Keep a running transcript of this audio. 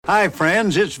Hi,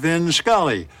 friends, it's Vin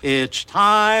Scully. It's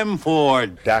time for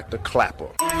Dr.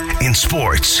 Clapper. In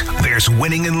sports, there's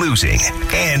winning and losing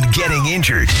and getting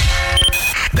injured.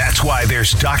 That's why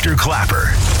there's Dr.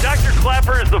 Clapper. Dr.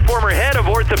 Clapper is the former head of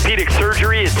orthopedic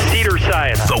surgery at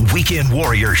Cedars-Sinai. The Weekend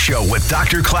Warrior Show with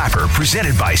Dr. Clapper,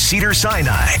 presented by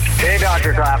Cedars-Sinai. Hey,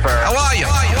 Dr. Clapper. How are you?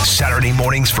 Saturday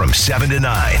mornings from 7 to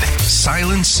 9.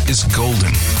 Silence is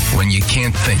golden when you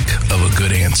can't think of a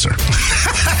good answer.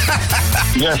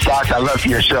 Yes, Doc, I love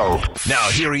your show. Now,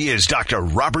 here he is, Dr.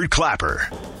 Robert Clapper.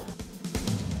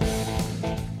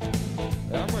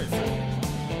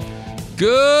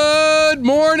 Good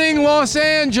morning, Los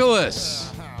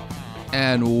Angeles,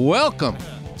 and welcome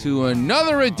to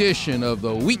another edition of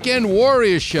the Weekend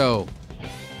Warrior Show.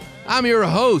 I'm your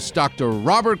host, Dr.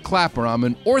 Robert Clapper. I'm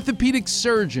an orthopedic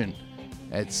surgeon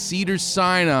at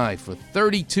Cedars-Sinai for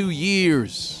 32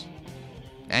 years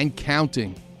and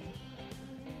counting.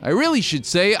 I really should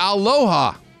say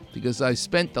aloha, because I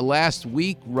spent the last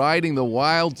week riding the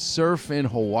wild surf in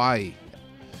Hawaii,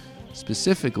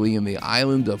 specifically in the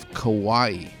island of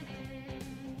Kauai.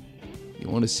 You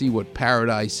want to see what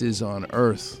paradise is on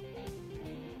Earth?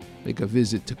 Make a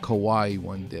visit to Kauai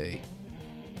one day.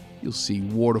 You'll see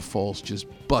waterfalls just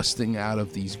busting out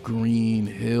of these green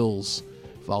hills,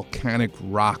 volcanic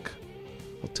rock.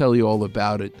 I'll tell you all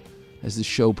about it as the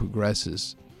show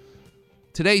progresses.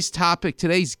 Today's topic,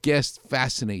 today's guest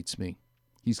fascinates me.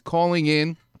 He's calling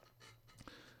in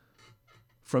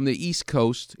from the East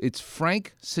Coast. It's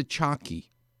Frank Sachaki.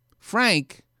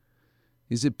 Frank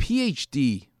is a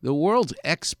PhD, the world's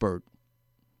expert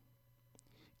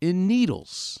in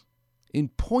needles, in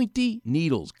pointy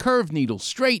needles, curved needles,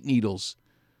 straight needles.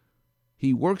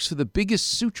 He works for the biggest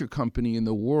suture company in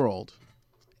the world,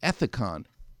 Ethicon.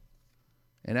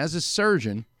 And as a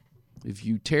surgeon, if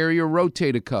you tear your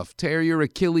rotator cuff, tear your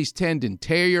Achilles tendon,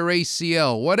 tear your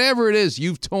ACL, whatever it is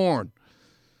you've torn,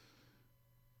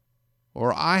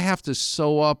 or I have to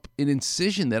sew up an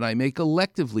incision that I make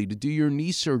electively to do your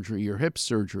knee surgery, your hip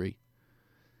surgery,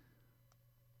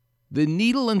 the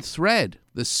needle and thread,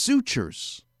 the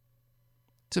sutures,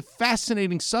 it's a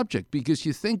fascinating subject because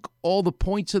you think all the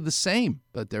points are the same,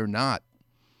 but they're not.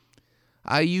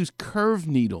 I use curved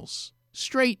needles,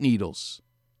 straight needles,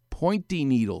 pointy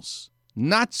needles,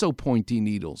 not so pointy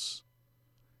needles,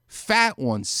 fat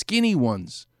ones, skinny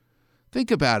ones.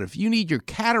 Think about it. If you need your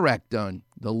cataract done,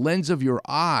 the lens of your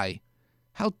eye,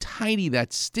 how tiny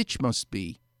that stitch must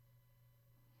be.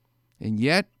 And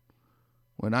yet,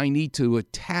 when I need to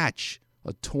attach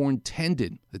a torn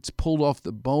tendon that's pulled off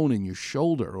the bone in your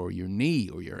shoulder or your knee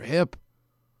or your hip,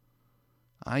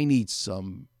 I need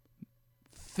some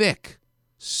thick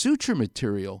suture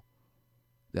material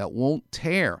that won't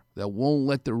tear, that won't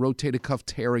let the rotator cuff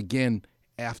tear again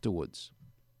afterwards.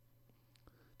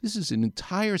 This is an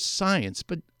entire science,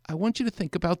 but I want you to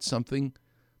think about something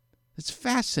that's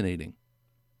fascinating.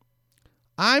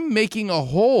 I'm making a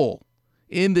hole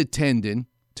in the tendon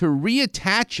to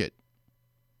reattach it,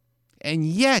 and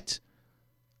yet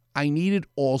I need it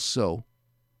also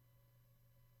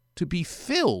to be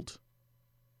filled.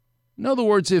 In other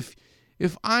words, if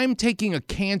I'm taking a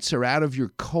cancer out of your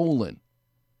colon,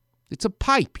 it's a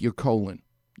pipe, your colon,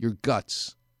 your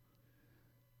guts.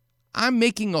 I'm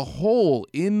making a hole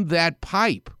in that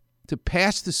pipe to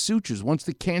pass the sutures once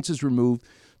the cancer's removed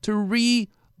to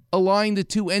realign the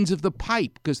two ends of the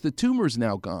pipe because the tumor's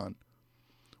now gone.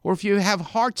 Or if you have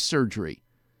heart surgery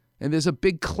and there's a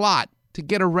big clot, to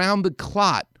get around the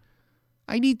clot,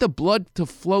 I need the blood to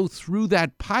flow through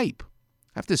that pipe.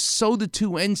 I have to sew the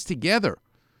two ends together.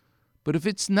 But if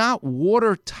it's not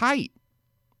watertight,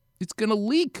 it's going to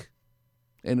leak.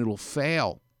 And it'll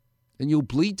fail, and you'll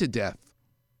bleed to death.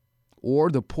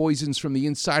 Or the poisons from the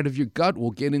inside of your gut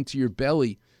will get into your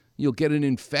belly. You'll get an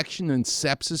infection and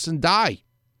sepsis and die.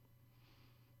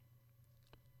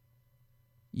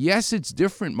 Yes, it's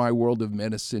different, my world of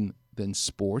medicine, than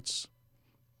sports,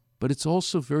 but it's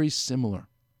also very similar.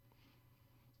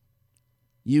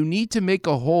 You need to make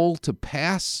a hole to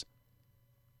pass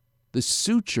the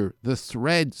suture, the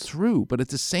thread through, but at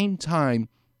the same time,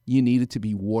 you need it to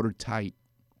be watertight.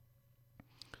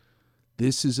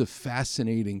 This is a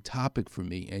fascinating topic for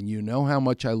me, and you know how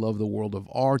much I love the world of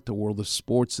art, the world of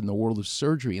sports, and the world of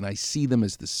surgery, and I see them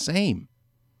as the same.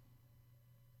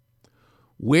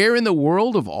 Where in the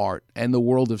world of art and the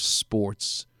world of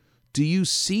sports do you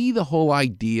see the whole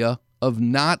idea of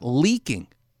not leaking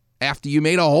after you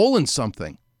made a hole in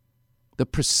something? The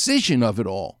precision of it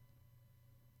all.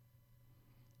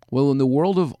 Well, in the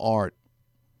world of art,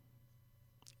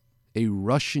 a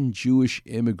Russian Jewish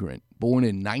immigrant born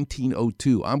in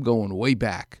 1902. I'm going way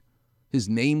back. His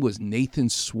name was Nathan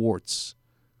Swartz.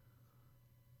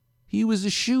 He was a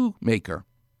shoemaker,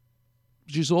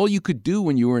 which is all you could do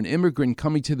when you were an immigrant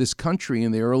coming to this country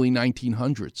in the early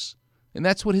 1900s. And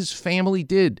that's what his family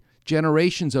did,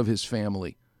 generations of his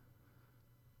family.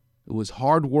 It was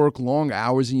hard work, long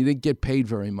hours, and you didn't get paid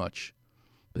very much.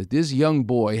 But this young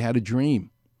boy had a dream,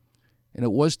 and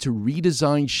it was to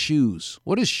redesign shoes.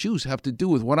 What does shoes have to do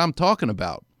with what I'm talking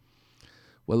about?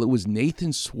 Well, it was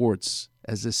Nathan Swartz,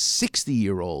 as a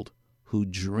 60-year-old, who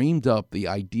dreamed up the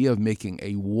idea of making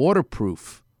a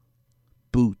waterproof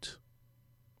boot.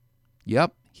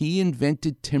 Yep, he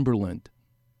invented Timberland,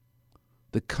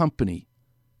 the company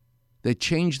that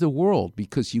changed the world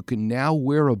because you can now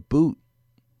wear a boot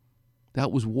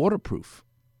that was waterproof.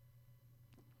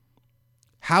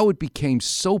 How it became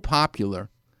so popular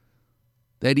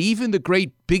that even the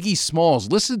great Biggie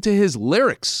Smalls listened to his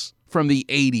lyrics from the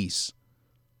 80s.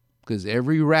 Because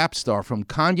every rap star, from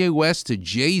Kanye West to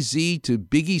Jay-Z to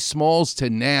Biggie Smalls to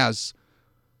Nas,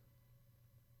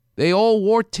 they all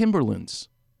wore Timberlands.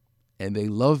 And they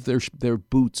loved their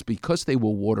boots because they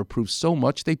were waterproof so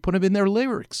much they put them in their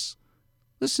lyrics.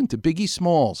 Listen to Biggie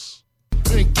Smalls.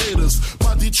 Pink Gators,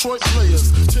 my Detroit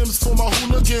players, Tim's for my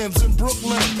hooligans in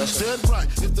Brooklyn. That's dead right.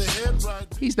 If the head right.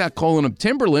 He's not calling them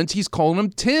Timberlands, he's calling them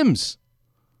Tims.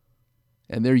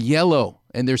 And they're yellow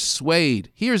and they're suede.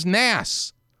 Here's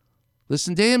Nas.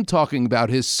 Listen to him talking about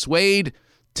his suede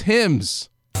Tims.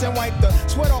 And wipe the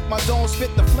sweat off my dome,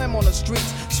 spit the phlegm on the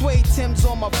streets. Suede Tims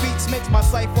on my beats makes my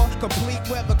cipher complete.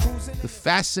 Weather cruising. The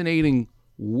fascinating,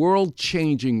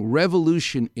 world-changing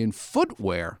revolution in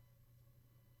footwear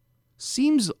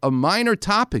seems a minor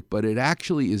topic, but it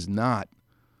actually is not.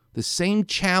 The same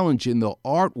challenge in the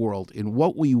art world, in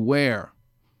what we wear,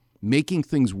 making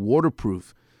things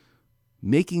waterproof,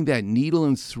 making that needle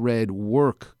and thread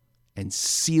work and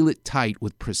seal it tight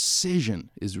with precision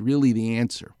is really the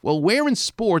answer. Well, where in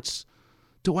sports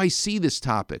do I see this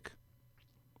topic?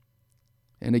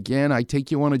 And again, I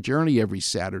take you on a journey every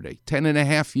Saturday.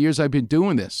 10.5 years I've been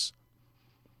doing this.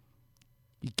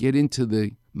 You get into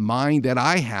the mind that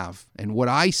I have and what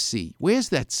I see. Where's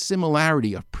that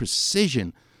similarity of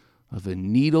precision of a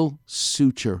needle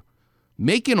suture,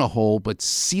 making a hole but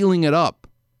sealing it up?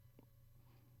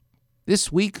 This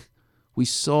week, we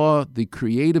saw the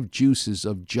creative juices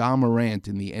of Ja Morant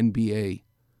in the NBA.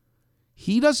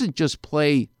 He doesn't just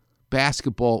play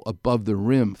basketball above the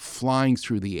rim, flying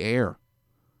through the air.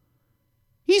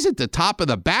 He's at the top of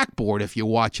the backboard if you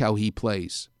watch how he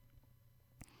plays.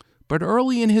 But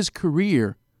early in his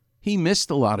career, he missed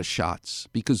a lot of shots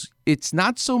because it's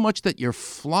not so much that you're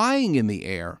flying in the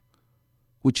air,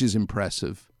 which is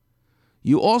impressive.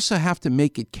 You also have to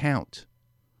make it count,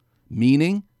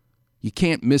 meaning you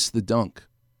can't miss the dunk.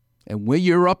 And when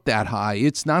you're up that high,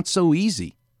 it's not so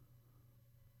easy.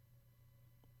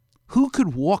 Who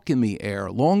could walk in the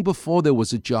air long before there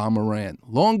was a Ja Morant,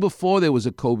 long before there was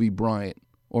a Kobe Bryant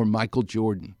or Michael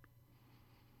Jordan?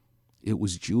 It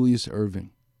was Julius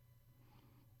Erving.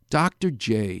 Dr.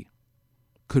 J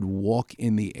could walk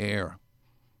in the air.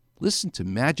 Listen to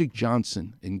Magic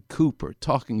Johnson and Cooper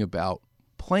talking about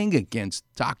playing against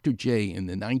Dr. J in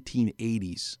the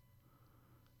 1980s.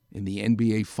 In the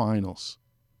NBA Finals,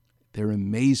 their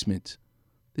amazement.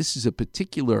 This is a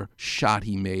particular shot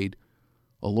he made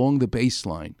along the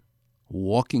baseline,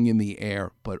 walking in the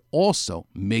air, but also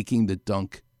making the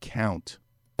dunk count.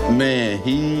 Man,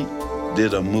 he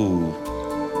did a move,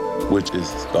 which is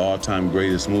the all-time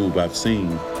greatest move I've seen.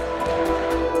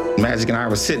 Magic and I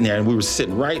were sitting there, and we were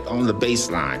sitting right on the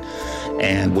baseline.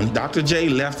 And when Dr. J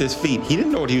left his feet, he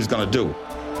didn't know what he was going to do.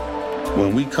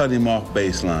 When we cut him off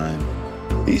baseline,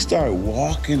 he started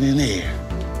walking in air.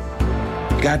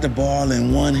 Got the ball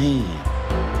in one hand.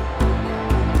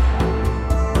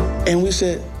 And we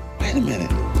said, wait a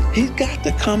minute, he's got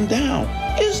to come down.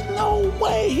 There's no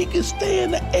way he can stay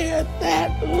in the air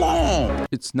that long.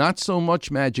 It's not so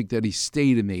much magic that he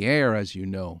stayed in the air, as you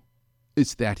know.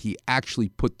 It's that he actually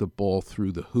put the ball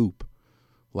through the hoop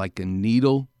like a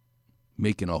needle,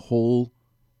 making a hole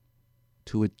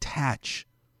to attach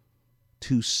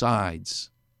two sides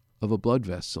of a blood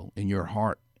vessel in your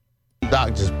heart.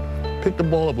 Doc just picked the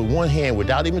ball up with one hand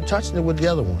without even touching it with the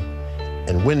other one,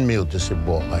 and windmill just hit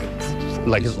ball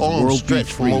like his arm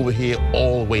stretched from over here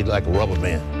all the way like a rubber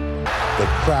band. The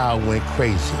crowd went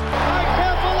crazy. I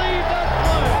can't believe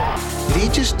that play. Did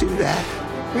he just do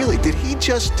that? Really, did he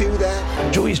just do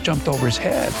that? Julius jumped over his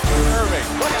head.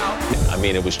 Erving, look out. I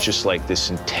mean, it was just like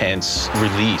this intense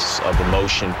release of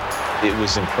emotion. It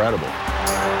was incredible.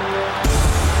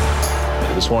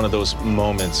 It was one of those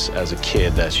moments as a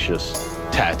kid that's just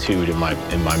tattooed in my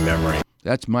memory.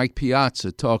 That's Mike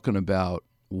Piazza talking about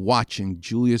watching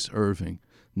Julius Erving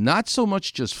not so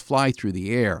much just fly through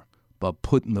the air, but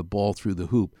putting the ball through the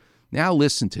hoop. Now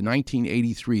listen to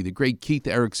 1983, the great Keith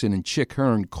Erickson and Chick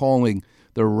Hearn calling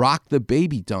the Rock the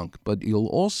Baby dunk. But you'll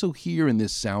also hear in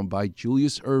this soundbite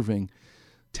Julius Erving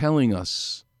telling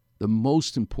us the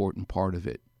most important part of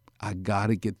it. I got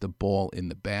to get the ball in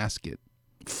the basket.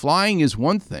 Flying is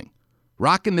one thing.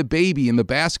 Rocking the baby in the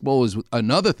basketball is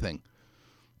another thing.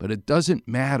 But it doesn't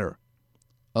matter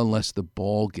unless the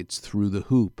ball gets through the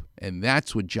hoop. And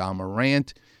that's what Ja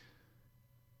Morant,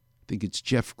 I think it's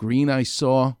Jeff Green I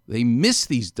saw, they miss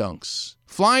these dunks.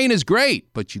 Flying is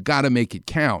great, but you got to make it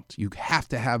count. You have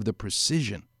to have the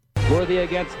precision. Worthy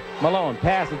against Malone.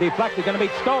 Pass is deflected, going to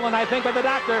be stolen, I think, by the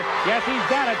doctor. Yes, he's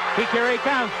got it. Here he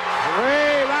comes.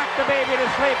 Ray rocked the baby to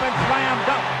sleep and slam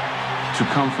dunk. To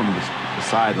come from the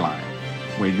sideline,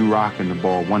 where you rocking the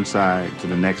ball one side to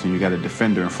the next, and you got a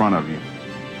defender in front of you,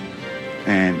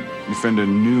 and the defender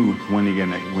knew when he got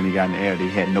in the air that he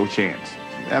had no chance.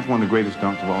 That's one of the greatest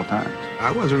dunks of all time.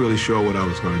 I wasn't really sure what I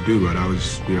was going to do, but I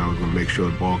was going to make sure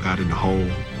the ball got in the hole.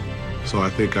 So I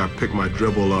think I picked my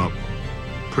dribble up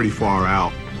pretty far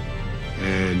out,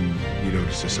 and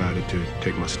just decided to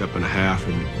take my step and a half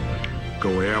and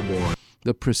go airborne.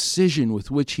 The precision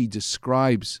with which he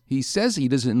describes, he says he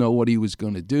doesn't know what he was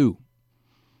going to do,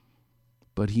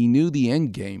 but he knew the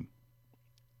end game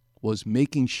was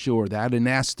making sure that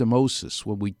anastomosis,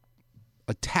 when we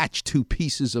attach two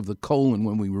pieces of the colon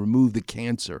when we remove the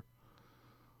cancer,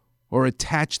 or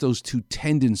attach those two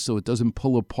tendons so it doesn't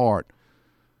pull apart,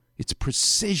 it's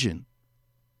precision.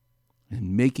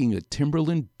 And making a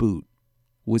Timberland boot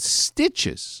with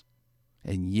stitches,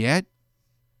 and yet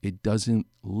it doesn't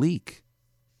leak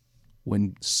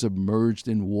when submerged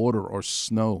in water or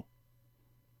snow.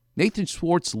 Nathan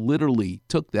Schwartz literally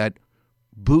took that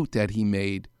boot that he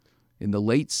made in the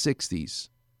late 60s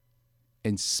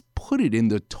and put it in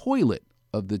the toilet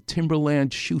of the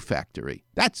Timberland shoe factory.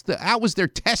 That was their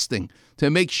testing to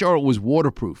make sure it was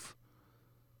waterproof.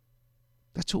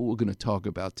 That's what we're going to talk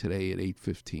about today at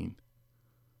 8:15.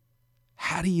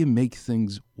 How do you make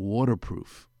things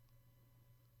waterproof?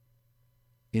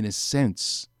 In a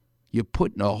sense, you're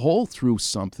putting a hole through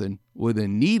something with a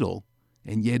needle,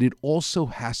 and yet it also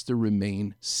has to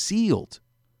remain sealed.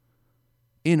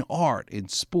 In art, in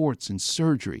sports, in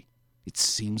surgery, it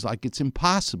seems like it's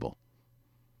impossible.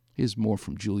 Here's more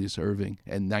from Julius Erving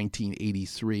and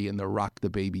 1983 and the Rock the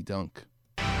Baby dunk.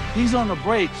 He's on the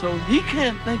break, so he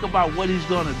can't think about what he's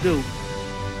going to do.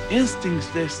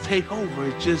 Instincts just take over.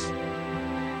 It's just,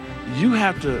 you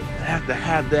have to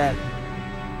have that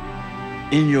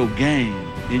in your game,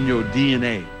 in your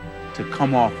DNA, to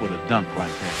come off with a dunk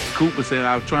like that. Cooper said,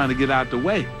 I was trying to get out the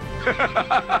way.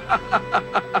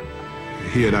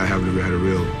 He and I haven't had a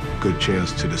real good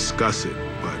chance to discuss it,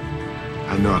 but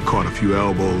I know I caught a few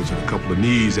elbows and a couple of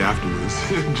knees afterwards,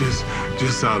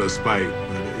 just out of spite.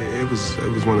 But it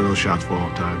was one of those shots for all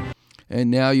time.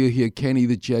 And now you hear Kenny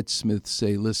the Jet Smith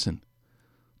say, listen,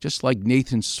 just like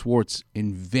Nathan Schwartz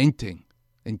inventing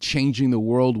and changing the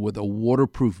world with a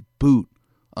waterproof boot,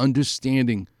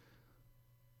 understanding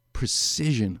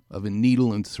precision of a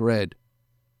needle and thread,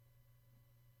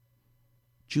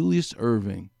 Julius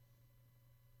Erving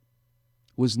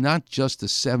was not just a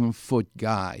 7-foot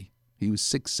guy. He was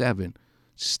 6'7",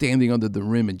 standing under the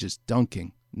rim and just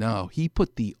dunking. No, he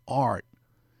put the art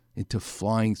into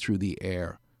flying through the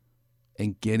air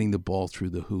and getting the ball through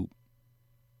the hoop.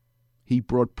 He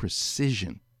brought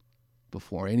precision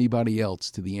before anybody else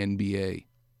to the NBA.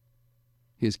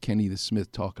 Here's Kenny the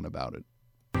Smith talking about it.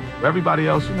 Everybody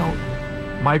else,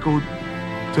 Michael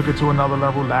took it to another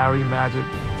level, Larry, Magic.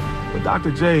 But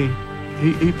Dr. J,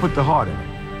 he put the heart in it.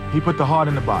 He put the heart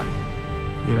in the body.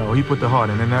 He put the heart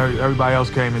in, and everybody else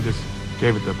came and just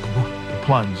gave it the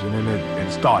plunge, and then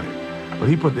it started. But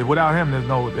he put it. Without him,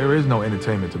 there is no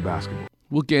entertainment to basketball.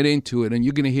 We'll get into it, and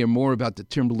you're going to hear more about the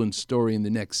Timberland story in the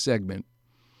next segment.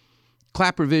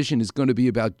 Clapper Vision is going to be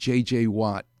about J.J.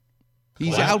 Watt.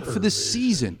 He's out for the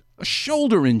season, a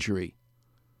shoulder injury.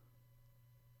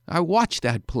 I watched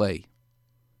that play.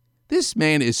 This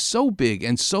man is so big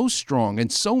and so strong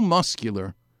and so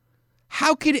muscular.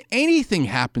 How could anything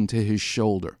happen to his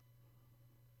shoulder?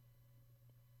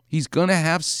 He's going to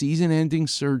have season-ending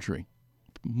surgery,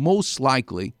 most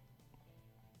likely,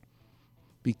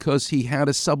 because he had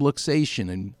a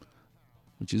subluxation,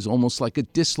 which is almost like a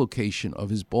dislocation of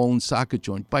his ball and socket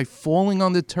joint, by falling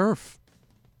on the turf.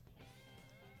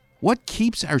 What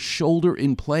keeps our shoulder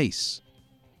in place?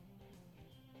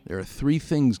 There are three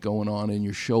things going on in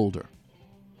your shoulder: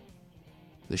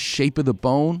 the shape of the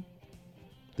bone,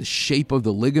 the shape of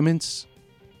the ligaments,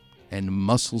 and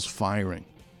muscles firing.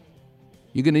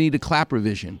 You're going to need a Clapper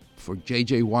Vision for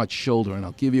J.J. Watt's shoulder, and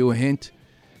I'll give you a hint.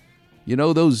 You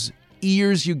know those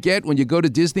ears you get when you go to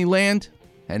Disneyland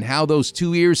and how those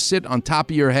two ears sit on top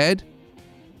of your head?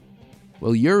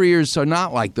 Well, your ears are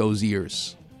not like those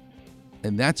ears.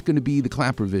 And that's going to be the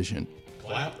Klapper vision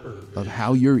of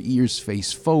how your ears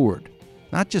face forward.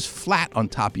 Not just flat on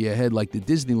top of your head like the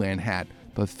Disneyland hat,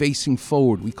 but facing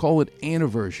forward. We call it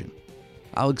anteversion.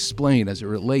 I'll explain as it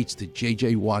relates to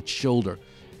J.J. Watt's shoulder.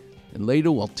 And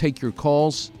later we'll take your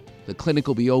calls. The clinic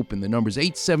will be open. The number's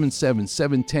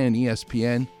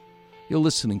 877-710-ESPN. You're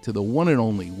listening to the one and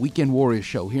only Weekend Warrior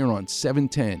Show here on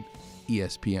 710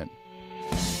 ESPN.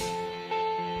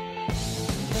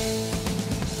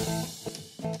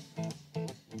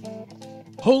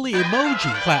 Holy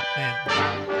emoji,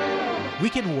 Clapman.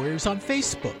 Weekend Warriors on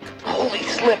Facebook. Holy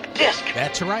slip disc.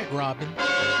 That's right, Robin.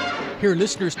 Hear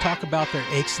listeners talk about their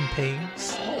aches and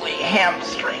pains. Holy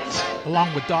hamstrings.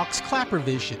 Along with Doc's Klapper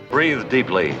Vision. Breathe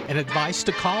deeply. And advice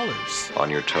to callers.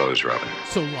 On your toes, Robin.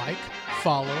 So like,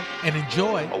 follow, and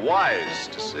enjoy a wise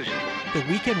decision. The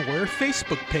Weekend Warrior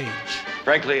Facebook page.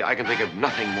 Frankly, I can think of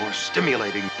nothing more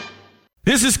stimulating.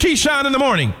 This is Keyshawn in the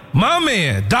morning. My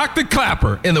man, Dr.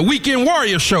 Klapper, and the Weekend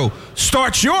Warrior Show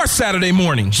starts your Saturday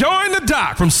morning. Join the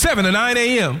doc from 7 to 9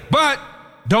 a.m. But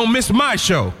don't miss my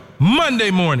show,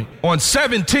 Monday morning on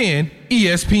 710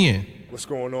 ESPN. What's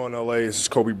going on, LA? This is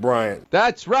Kobe Bryant.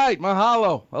 That's right.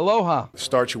 Mahalo. Aloha.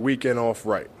 Start your weekend off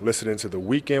right. Listening to the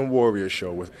Weekend Warrior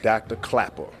Show with Dr.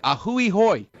 Klapper. Ahui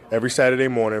hoi. Every Saturday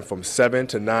morning from 7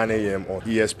 to 9 a.m. on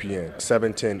ESPN,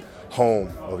 710,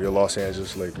 home of your Los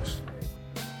Angeles Lakers.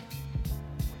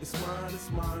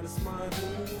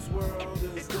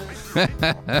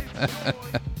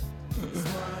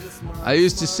 I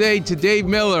used to say to Dave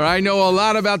Miller, I know a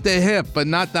lot about the hip, but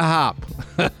not the hop.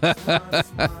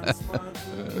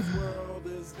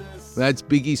 That's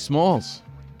Biggie Smalls.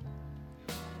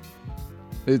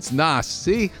 It's Nas.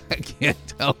 See? I can't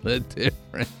tell the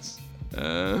difference.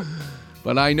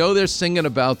 But I know they're singing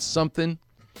about something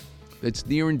that's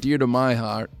near and dear to my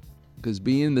heart, because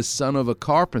being the son of a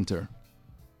carpenter,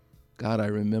 God, I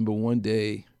remember one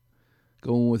day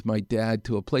going with my dad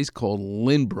to a place called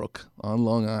Lynbrook on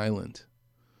Long Island.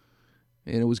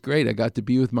 And it was great. I got to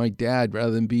be with my dad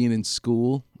rather than being in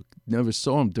school. Never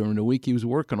saw him during the week. He was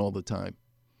working all the time.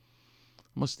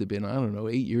 Must have been,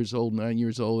 8 years old, 9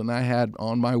 years old, and I had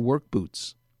on my work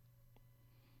boots.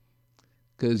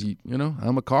 Because,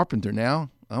 I'm a carpenter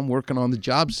now. I'm working on the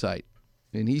job site.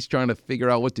 And he's trying to figure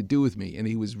out what to do with me. And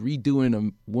he was redoing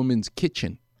a woman's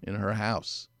kitchen in her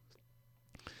house.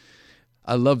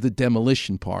 I love the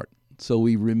demolition part. So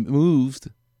we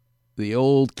removed the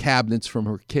old cabinets from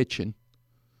her kitchen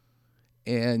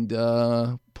and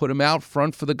put them out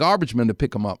front for the garbage men to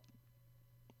pick them up.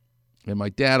 And my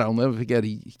dad, I'll never forget,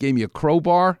 he gave me a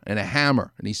crowbar and a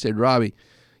hammer. And he said, Robbie,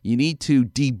 you need to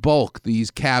debulk these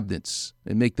cabinets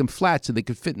and make them flat so they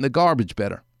can fit in the garbage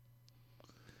better.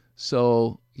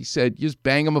 So he said, just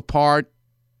bang them apart,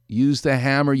 use the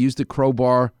hammer, use the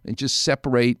crowbar, and just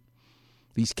separate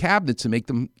these cabinets and make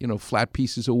them, flat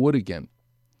pieces of wood again.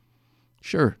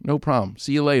 Sure, no problem.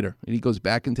 See you later. And he goes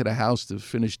back into the house to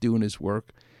finish doing his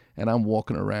work, and I'm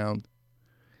walking around.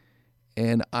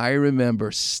 And I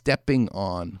remember stepping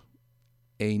on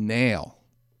a nail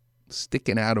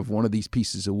sticking out of one of these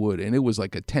pieces of wood, and it was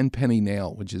like a 10-penny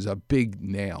nail, which is a big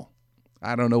nail.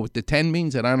 I don't know what the 10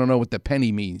 means, and I don't know what the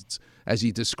penny means as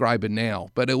you describe a nail,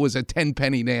 but it was a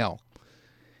 10-penny nail.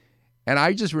 And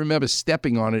I just remember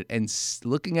stepping on it and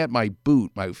looking at my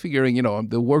boot, figuring,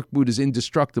 the work boot is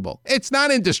indestructible. It's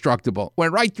not indestructible.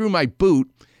 Went right through my boot,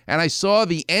 and I saw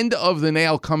the end of the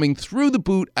nail coming through the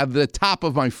boot at the top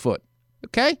of my foot.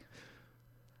 Okay?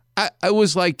 I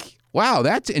was like, wow,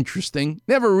 that's interesting.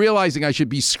 Never realizing I should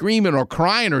be screaming or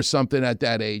crying or something at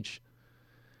that age.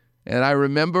 And I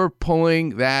remember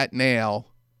pulling that nail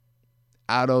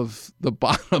out of the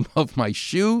bottom of my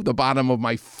shoe, the bottom of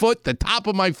my foot, the top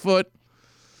of my foot.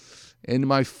 And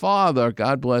my father,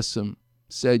 God bless him,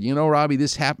 said, Robbie,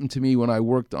 this happened to me when I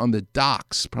worked on the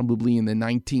docks, probably in the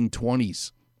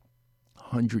 1920s,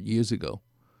 100 years ago.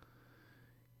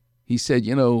 He said,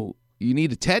 you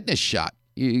need a tetanus shot.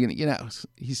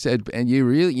 He said,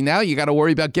 and now you got to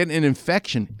worry about getting an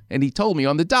infection. And he told me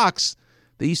on the docks,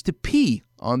 they used to pee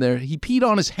on there. He peed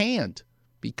on his hand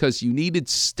because you needed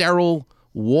sterile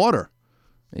water,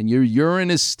 and your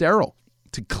urine is sterile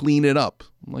to clean it up.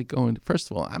 I'm like going, first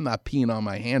of all, I'm not peeing on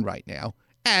my hand right now,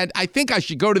 and I think I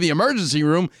should go to the emergency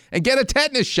room and get a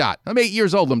tetanus shot. I'm 8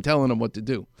 years old. I'm telling them what to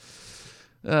do.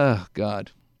 Oh,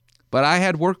 God. But I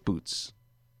had work boots,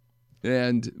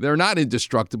 and they're not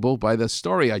indestructible by the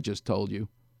story I just told you.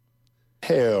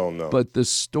 Hell no. But the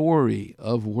story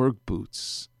of work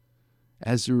boots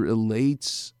as it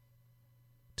relates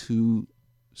to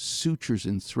sutures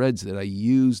and threads that I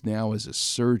use now as a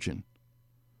surgeon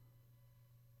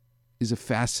is a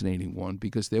fascinating one,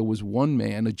 because there was one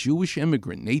man, a Jewish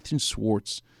immigrant, Nathan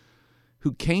Schwartz,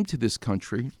 who came to this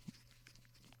country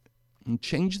and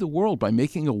changed the world by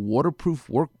making a waterproof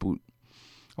work boot.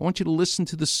 I want you to listen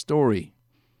to the story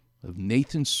of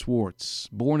Nathan Schwartz,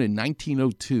 born in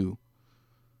 1902,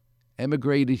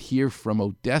 emigrated here from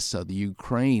Odessa, the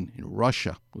Ukraine, in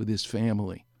Russia with his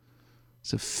family.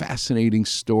 It's a fascinating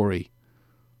story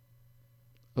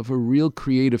of a real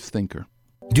creative thinker.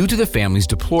 Due to the family's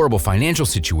deplorable financial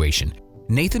situation,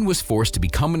 Nathan was forced to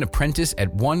become an apprentice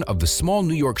at one of the small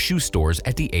New York shoe stores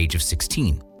at the age of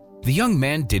 16. The young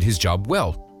man did his job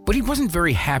well, but he wasn't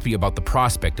very happy about the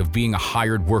prospect of being a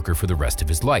hired worker for the rest of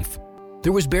his life.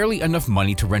 There was barely enough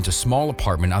money to rent a small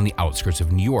apartment on the outskirts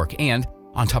of New York, and,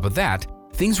 on top of that,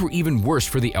 things were even worse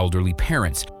for the elderly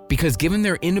parents, because given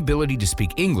their inability to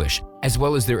speak English, as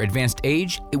well as their advanced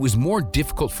age, it was more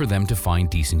difficult for them to find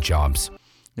decent jobs.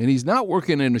 And he's not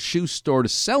working in a shoe store to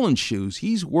selling shoes.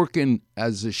 He's working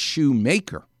as a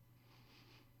shoemaker,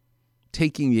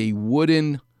 taking a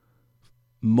wooden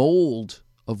mold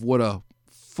of what a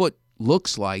foot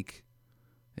looks like,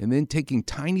 and then taking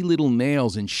tiny little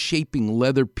nails and shaping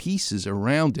leather pieces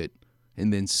around it,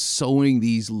 and then sewing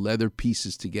these leather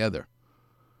pieces together.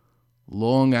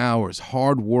 Long hours,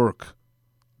 hard work,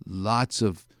 lots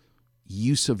of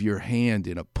use of your hand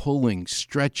in a pulling,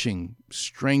 stretching,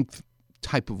 strength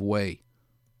type of way.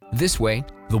 This way,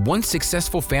 the once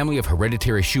successful family of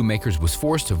hereditary shoemakers was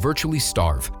forced to virtually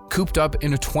starve, cooped up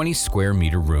in a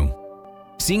 20-square-meter room.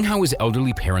 Seeing how his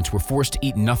elderly parents were forced to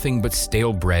eat nothing but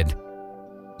stale bread,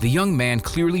 the young man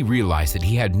clearly realized that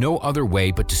he had no other way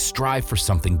but to strive for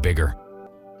something bigger.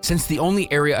 Since the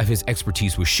only area of his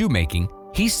expertise was shoemaking,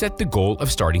 he set the goal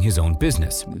of starting his own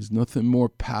business. There's nothing more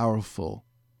powerful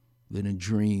than a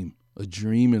dream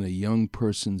in a young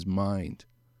person's mind.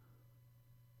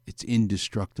 It's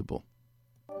indestructible.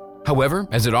 However,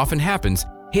 as it often happens,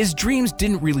 his dreams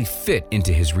didn't really fit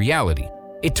into his reality.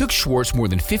 It took Schwartz more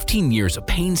than 15 years of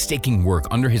painstaking work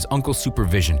under his uncle's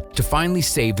supervision to finally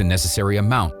save the necessary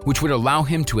amount, which would allow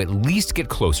him to at least get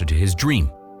closer to his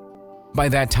dream. By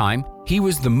that time, he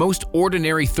was the most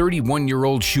ordinary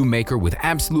 31-year-old shoemaker with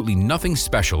absolutely nothing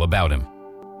special about him.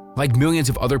 Like millions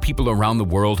of other people around the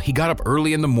world, he got up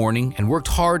early in the morning and worked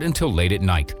hard until late at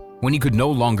night, when he could no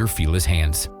longer feel his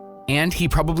hands. And he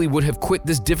probably would have quit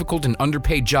this difficult and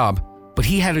underpaid job, but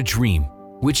he had a dream,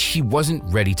 which he wasn't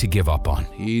ready to give up on.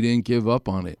 He didn't give up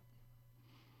on it.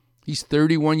 He's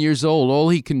 31 years old. All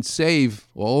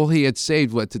he had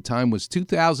saved at the time was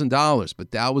 $2,000,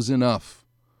 but that was enough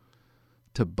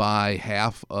to buy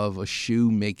half of a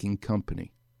shoemaking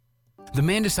company. The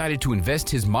man decided to invest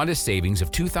his modest savings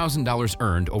of $2,000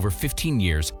 earned over 15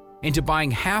 years into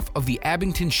buying half of the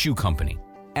Abington Shoe Company.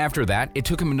 After that, it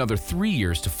took him another 3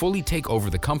 years to fully take over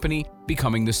the company,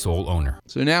 becoming the sole owner.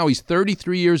 So now he's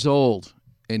 33 years old,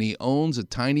 and he owns a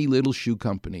tiny little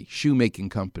shoemaking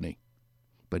company.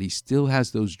 But he still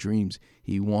has those dreams.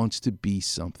 He wants to be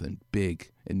something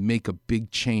big and make a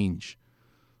big change.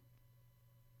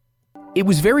 It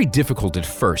was very difficult at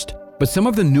first, but some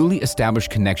of the newly established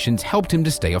connections helped him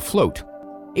to stay afloat.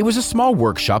 It was a small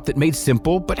workshop that made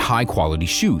simple but high-quality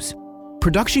shoes.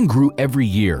 Production grew every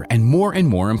year, and more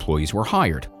employees were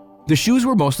hired. The shoes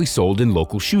were mostly sold in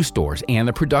local shoe stores, and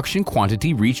the production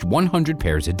quantity reached 100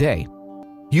 pairs a day.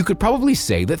 You could probably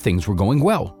say that things were going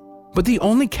well, but the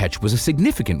only catch was a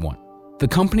significant one. The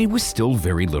company was still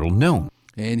very little known.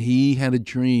 And he had a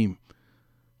dream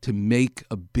to make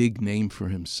a big name for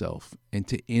himself and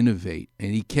to innovate,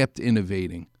 and he kept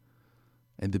innovating.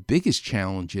 And the biggest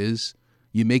challenge is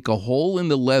you make a hole in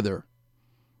the leather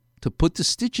to put the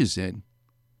stitches in.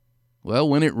 Well,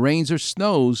 when it rains or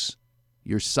snows,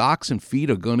 your socks and feet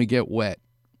are going to get wet.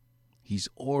 He's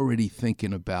already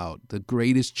thinking about the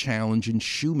greatest challenge in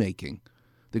shoemaking,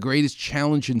 the greatest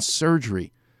challenge in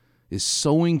surgery is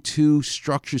sewing two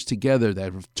structures together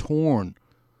that have torn,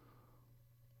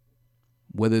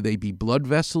 whether they be blood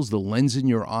vessels, the lens in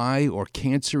your eye, or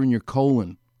cancer in your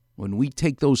colon. When we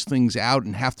take those things out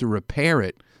and have to repair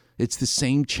it, it's the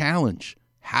same challenge.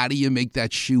 How do you make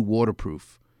that shoe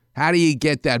waterproof? How do you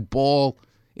get that ball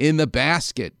in the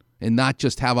basket and not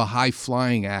just have a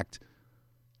high-flying act?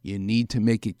 You need to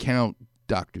make it count,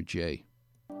 Dr. J.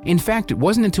 In fact, it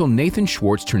wasn't until Nathan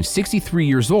Schwartz turned 63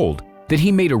 years old that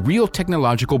he made a real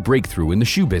technological breakthrough in the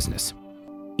shoe business.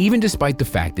 Even despite the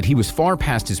fact that he was far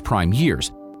past his prime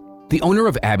years, the owner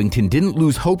of Abington didn't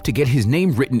lose hope to get his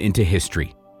name written into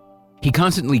history. He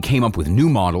constantly came up with new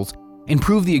models,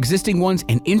 improved the existing ones,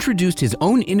 and introduced his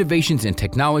own innovations and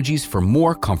technologies for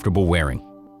more comfortable wearing.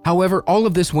 However, all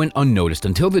of this went unnoticed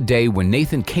until the day when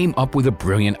Nathan came up with a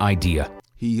brilliant idea.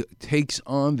 He takes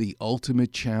on the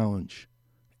ultimate challenge,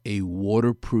 a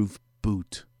waterproof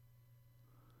boot.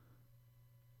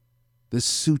 The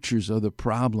sutures are the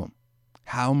problem.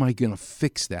 How am I going to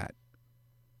fix that?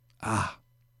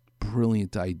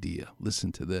 Brilliant idea.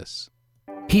 Listen to this.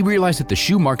 He realized that the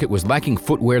shoe market was lacking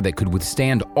footwear that could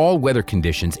withstand all weather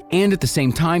conditions and at the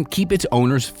same time keep its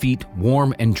owners' feet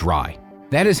warm and dry.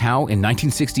 That is how, in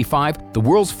 1965, the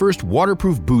world's first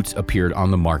waterproof boots appeared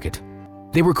on the market.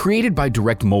 They were created by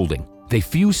direct molding. They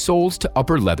fused soles to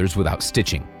upper leathers without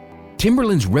stitching.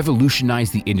 Timberlands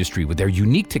revolutionized the industry with their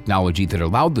unique technology that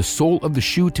allowed the sole of the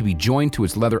shoe to be joined to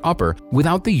its leather upper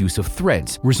without the use of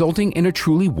threads, resulting in a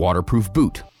truly waterproof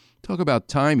boot. Talk about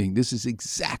timing. This is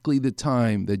exactly the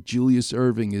time that Julius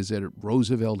Erving is at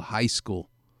Roosevelt High School,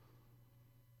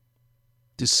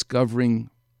 discovering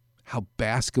how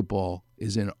basketball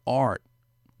is an art,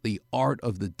 the art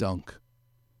of the dunk.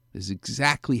 Is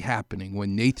exactly happening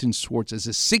when Nathan Schwartz, as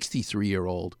a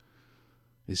 63-year-old,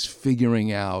 is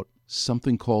figuring out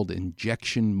something called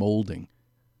injection molding.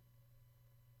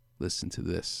 Listen to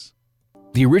this.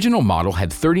 The original model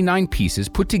had 39 pieces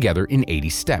put together in 80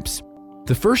 steps.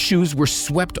 The first shoes were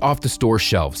swept off the store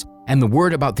shelves, and the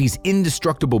word about these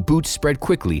indestructible boots spread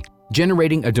quickly,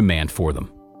 generating a demand for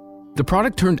them. The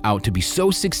product turned out to be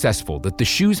so successful that the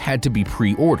shoes had to be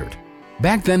pre-ordered.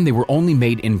 Back then, they were only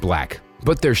made in black,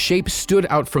 but their shape stood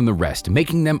out from the rest,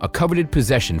 making them a coveted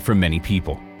possession for many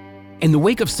people. In the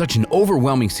wake of such an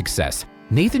overwhelming success,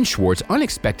 Nathan Schwartz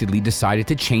unexpectedly decided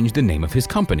to change the name of his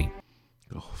company.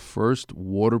 First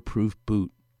waterproof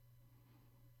boot.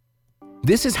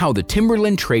 This is how the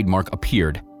Timberland trademark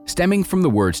appeared, stemming from the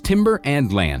words timber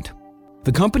and land.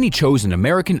 The company chose an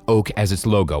American oak as its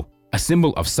logo, a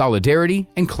symbol of solidarity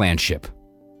and clanship.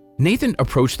 Nathan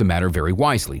approached the matter very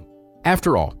wisely.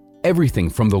 After all, everything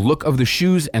from the look of the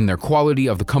shoes and their quality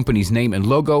of the company's name and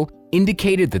logo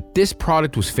indicated that this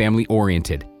product was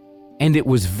family-oriented, and it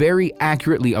was very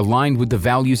accurately aligned with the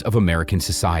values of American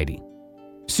society.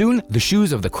 Soon, the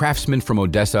shoes of the craftsmen from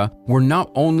Odessa were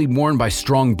not only worn by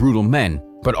strong, brutal men,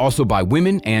 but also by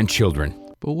women and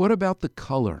children. But what about the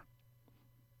color?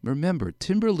 Remember,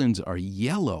 Timberlands are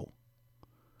yellow.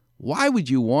 Why would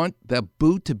you want that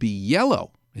boot to be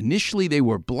yellow? Initially, they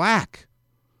were black.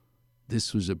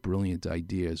 This was a brilliant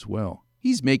idea as well.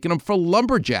 He's making them for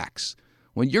lumberjacks.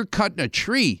 When you're cutting a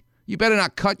tree, you better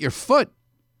not cut your foot.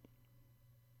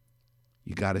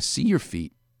 You got to see your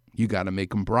feet. You got to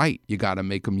make them bright. You got to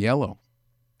make them yellow.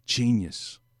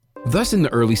 Genius. Thus, in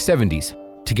the early 70s,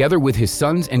 together with his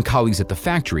sons and colleagues at the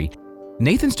factory,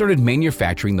 Nathan started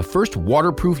manufacturing the first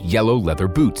waterproof yellow leather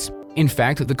boots. In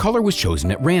fact, the color was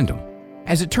chosen at random.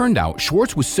 As it turned out,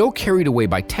 Schwartz was so carried away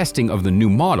by testing of the new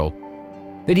model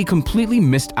that he completely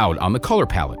missed out on the color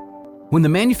palette. When the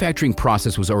manufacturing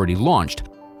process was already launched,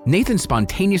 Nathan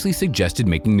spontaneously suggested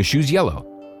making the shoes yellow.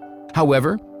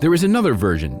 However, there is another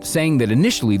version saying that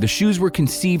initially the shoes were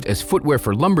conceived as footwear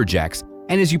for lumberjacks,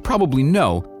 and as you probably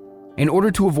know, in order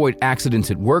to avoid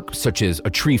accidents at work, such as a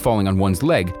tree falling on one's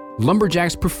leg,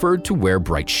 lumberjacks preferred to wear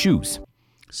bright shoes.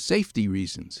 Safety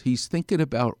reasons. He's thinking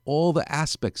about all the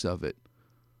aspects of it.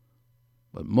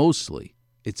 But mostly,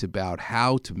 it's about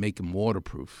how to make them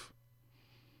waterproof.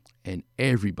 And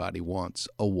everybody wants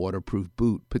a waterproof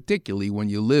boot, particularly when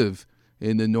you live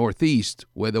in the Northeast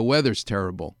where the weather's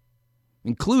terrible,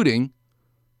 including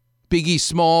Biggie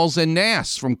Smalls and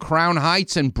Nas from Crown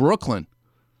Heights and Brooklyn.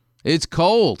 It's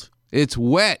cold, it's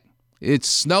wet, it's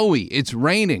snowy, it's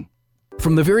raining.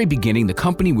 From the very beginning, the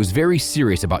company was very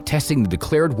serious about testing the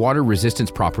declared water resistance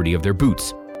property of their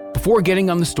boots. Before getting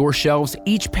on the store shelves,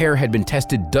 each pair had been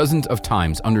tested dozens of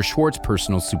times under Schwartz's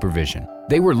personal supervision.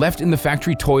 They were left in the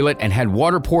factory toilet and had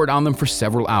water poured on them for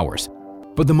several hours.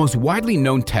 But the most widely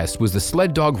known test was the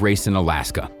sled dog race in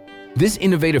Alaska. This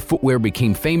innovative footwear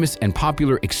became famous and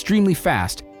popular extremely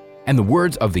fast, and the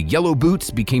words of the yellow boots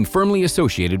became firmly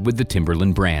associated with the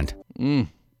Timberland brand.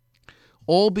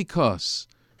 All because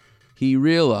he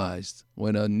realized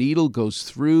when a needle goes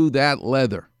through that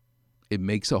leather, it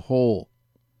makes a hole,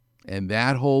 and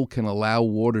that hole can allow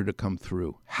water to come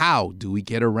through. How do we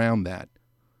get around that?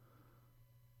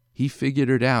 He figured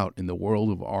it out in the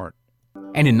world of art.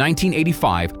 And in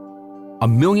 1985, a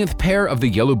millionth pair of the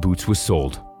yellow boots was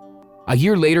sold. A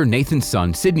year later, Nathan's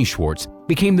son, Sidney Schwartz,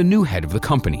 became the new head of the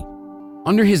company.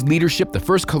 Under his leadership, the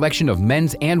first collection of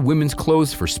men's and women's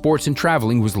clothes for sports and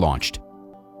traveling was launched.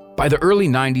 By the early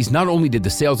 90s, not only did the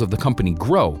sales of the company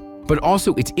grow, but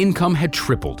also its income had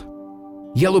tripled.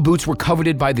 Yellow boots were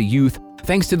coveted by the youth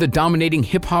thanks to the dominating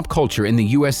hip-hop culture in the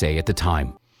USA at the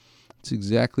time. That's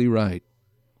exactly right.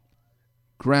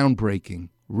 groundbreaking,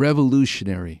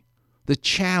 revolutionary. The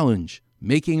challenge,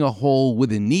 making a hole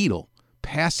with a needle,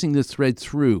 passing the thread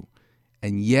through,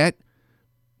 and yet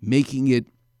making it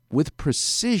with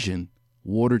precision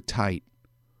watertight.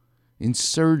 In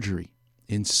surgery,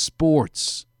 in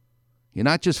sports, you're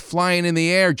not just flying in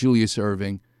the air, Julius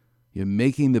Erving. You're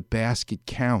making the basket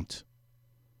count.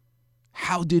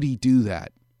 How did he do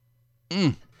that?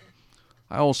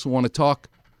 I also want to talk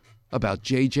about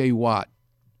J.J. Watt.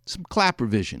 Some Clapper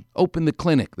vision. Open the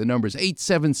clinic. The number is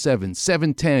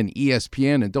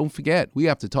 877-710-ESPN. And don't forget, we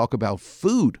have to talk about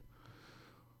food.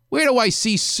 Where do I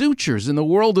see sutures in the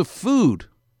world of food?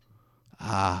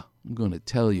 I'm going to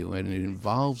tell you, and it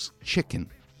involves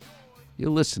chicken. You're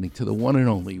listening to the one and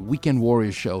only Weekend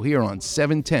Warrior Show here on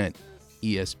 710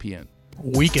 ESPN.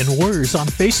 Weekend Warriors on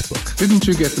Facebook. Didn't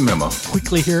you get the memo?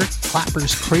 Quickly hear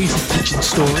Clapper's crazy kitchen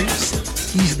stories.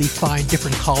 Easily find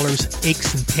different callers'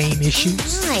 aches and pain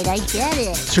issues. Right, I get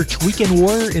it. Search Weekend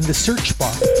Warrior in the search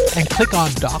bar and click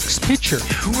on Doc's picture.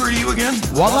 Who are you again?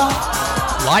 Voila!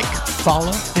 Like,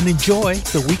 follow, and enjoy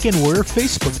the Weekend Warrior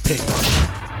Facebook page.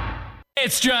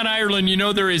 It's John Ireland. You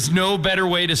know there is no better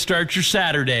way to start your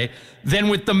Saturday than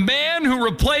with the man who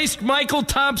replaced Michael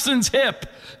Thompson's hip,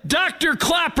 Dr.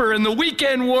 Clapper and the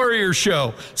Weekend Warrior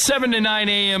Show, 7 to 9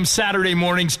 a.m. Saturday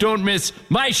mornings. Don't miss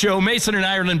my show, Mason and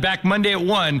Ireland, back Monday at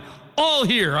 1, all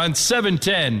here on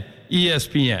 710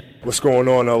 ESPN. What's going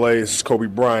on, LA? This is Kobe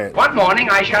Bryant. One morning,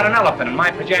 I shot an elephant in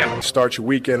my pajamas. Start your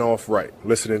weekend off right.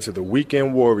 Listening to the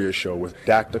Weekend Warrior Show with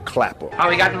Dr. Clapper. How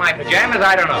he got in my pajamas,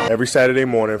 I don't know. Every Saturday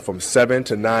morning from 7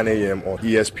 to 9 a.m. on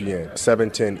ESPN,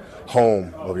 710,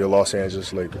 home of your Los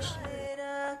Angeles Lakers.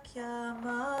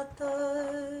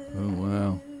 Oh,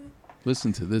 wow.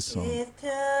 Listen to this song.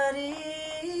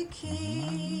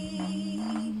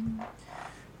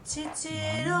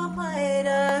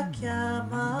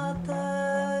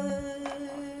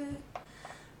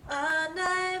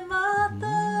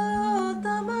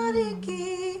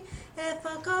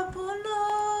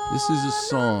 This is a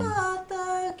song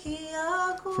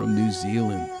from New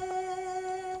Zealand,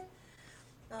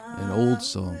 an old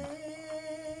song.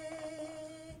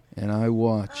 And I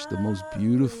watched the most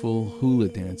beautiful hula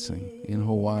dancing in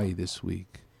Hawaii this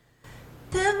week.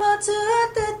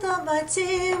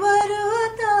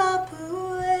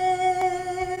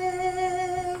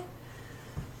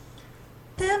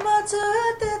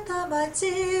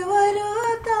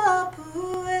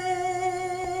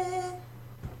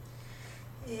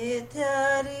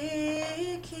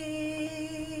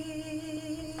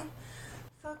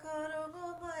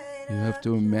 You have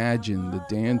to imagine the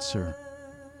dancer,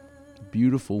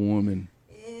 beautiful woman,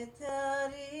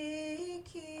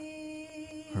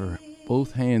 her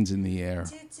both hands in the air,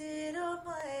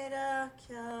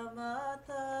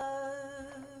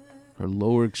 her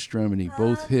lower extremity,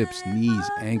 both hips, knees,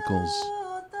 ankles,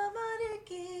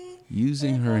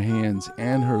 using her hands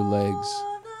and her legs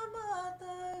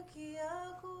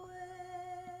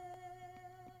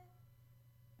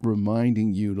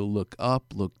reminding you to look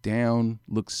up, look down,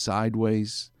 look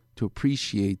sideways, to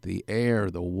appreciate the air,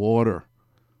 the water,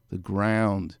 the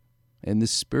ground, and the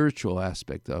spiritual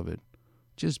aspect of it.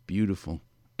 Just beautiful.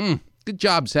 Good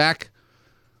job, Zach.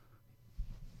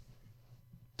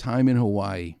 Time in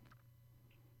Hawaii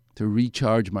to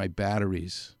recharge my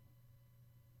batteries.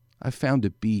 I found a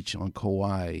beach on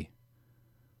Kauai.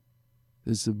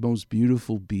 This is the most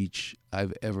beautiful beach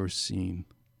I've ever seen.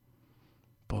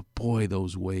 But boy,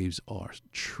 those waves are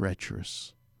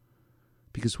treacherous.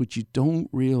 Because what you don't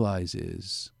realize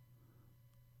is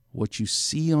what you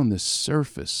see on the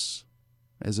surface.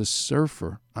 As a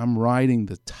surfer, I'm riding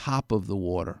the top of the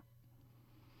water.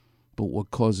 But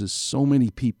what causes so many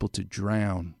people to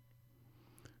drown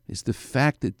is the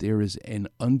fact that there is an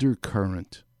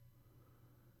undercurrent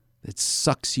that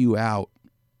sucks you out.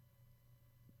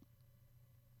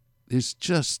 It's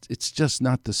just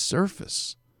not the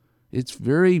surface. It's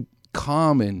very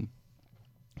calm and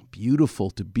beautiful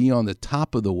to be on the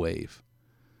top of the wave.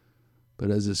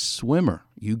 But as a swimmer,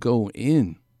 you go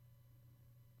in,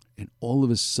 and all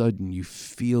of a sudden you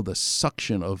feel the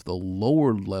suction of the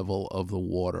lower level of the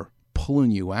water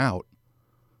pulling you out.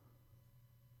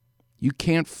 You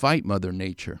can't fight Mother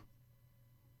Nature.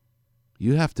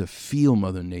 You have to feel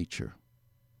Mother Nature.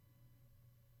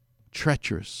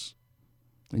 Treacherous.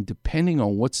 And depending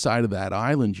on what side of that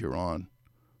island you're on,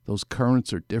 those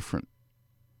currents are different.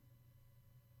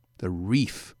 The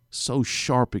reef, so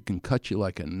sharp it can cut you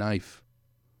like a knife.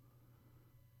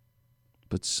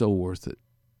 But so worth it.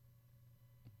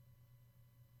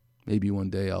 Maybe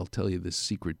one day I'll tell you this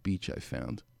secret beach I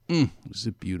found. Was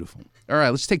it beautiful. All right,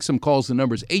 let's take some calls. The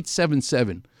number's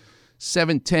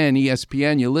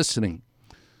 877-710-ESPN. You're listening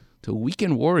to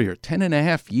Weekend Warrior,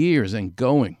 10.5 years and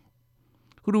going.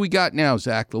 Who do we got now,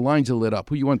 Zach? The lines are lit up.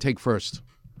 Who you want to take first?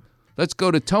 Let's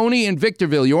go to Tony in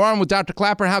Victorville. You're on with Dr.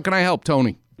 Klapper. How can I help,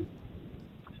 Tony?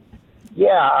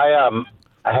 Yeah, I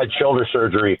had shoulder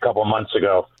surgery a couple months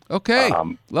ago. Okay,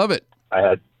 love it. I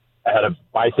had a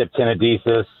bicep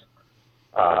tenodesis,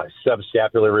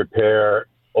 subscapular repair,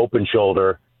 open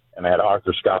shoulder, and I had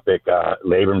arthroscopic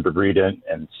labrum debridement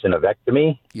and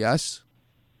synovectomy. Yes,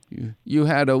 you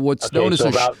had what's known as a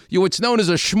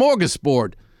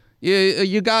smorgasbord.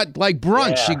 You got like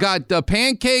brunch. Yeah. You got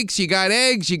pancakes. You got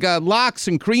eggs. You got lox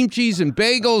and cream cheese and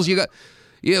bagels. You got.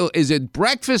 Is it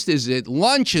breakfast? Is it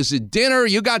lunch? Is it dinner?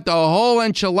 You got the whole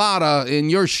enchilada in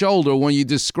your shoulder when you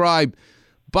describe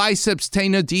biceps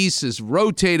tenodesis,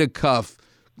 rotator cuff,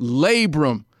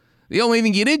 labrum. The only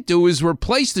thing you didn't do is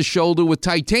replace the shoulder with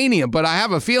titanium, but I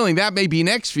have a feeling that may be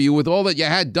next for you with all that you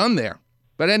had done there.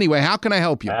 But anyway, how can I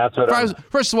help you?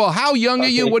 First of all, how young are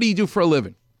you? What do you do for a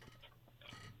living?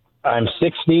 I'm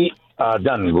 60. I've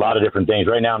done a lot of different things.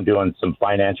 Right now I'm doing some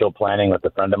financial planning with a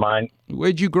friend of mine.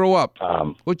 Where'd you grow up?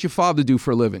 What'd your father do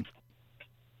for a living?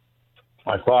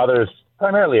 My father's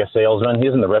primarily a salesman. He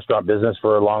was in the restaurant business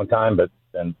for a long time, but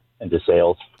then into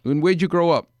sales. And where'd you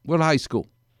grow up? What high school?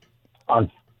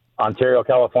 Ontario,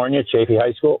 California, Chaffee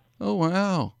High School. Oh,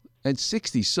 wow. At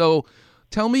 60. So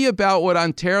tell me about what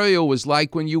Ontario was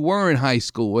like when you were in high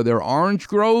school. Were there orange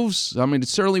groves? I mean, it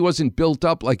certainly wasn't built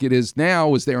up like it is now.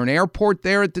 Was there an airport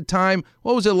there at the time?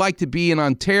 What was it like to be in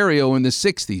Ontario in the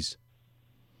 60s?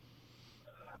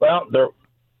 Well,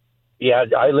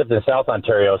 I lived in South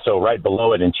Ontario, so right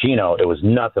below it in Chino, it was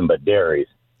nothing but dairies,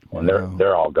 and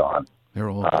they're all gone. They're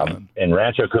all gone. In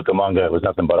Rancho Cucamonga, it was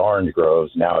nothing but orange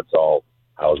groves. Now it's all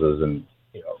houses and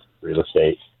real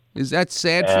estate. Is that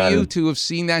sad for you to have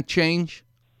seen that change?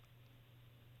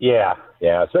 Yeah,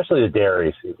 especially the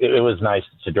dairies. It was nice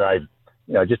to drive,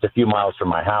 just a few miles from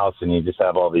my house, and you just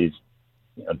have all these,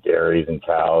 dairies and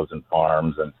cows and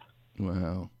farms. And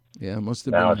wow, yeah, it must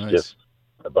have now been nice. Now it's just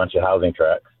a bunch of housing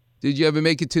tracts. Did you ever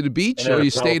make it to the beach, or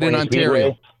you stayed in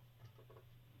Ontario? Speedway.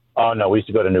 Oh no, we used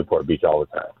to go to Newport Beach all the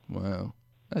time. Wow,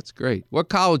 that's great. What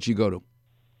college you go to?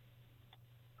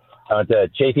 I went to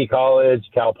Chaffee College,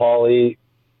 Cal Poly.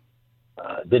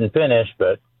 Didn't finish,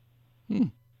 but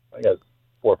I got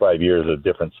 4 or 5 years of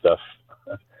different stuff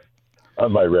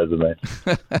on my resume.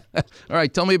 All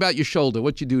right, tell me about your shoulder.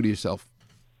 What'd you do to yourself?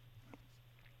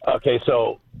 Okay,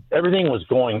 so everything was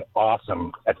going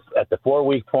awesome. At the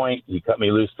 4-week point, he cut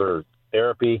me loose for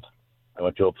therapy. I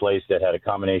went to a place that had a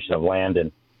combination of land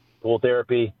and pool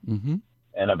therapy. Mm-hmm.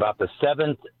 And about the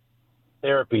 7th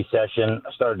therapy session,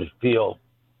 I started to feel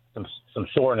some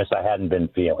soreness I hadn't been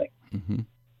feeling. Mm-hmm.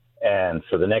 And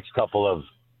for the next couple of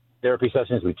therapy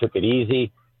sessions, we took it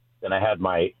easy. Then I had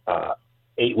my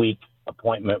 8-week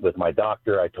appointment with my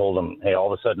doctor. I told him, hey,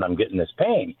 all of a sudden I'm getting this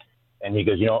pain. And he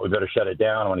goes, you know what, we better shut it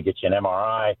down. I want to get you an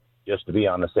MRI just to be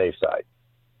on the safe side.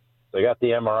 So I got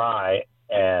the MRI,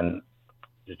 and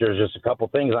there's just a couple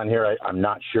things on here I'm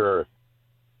not sure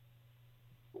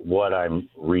what I'm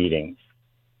reading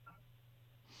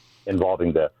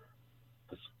involving the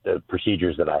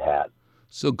procedures that I had.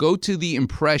 So go to the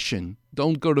impression.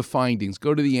 Don't go to findings.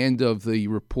 Go to the end of the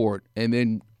report and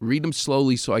then read them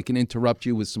slowly so I can interrupt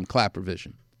you with some Klapper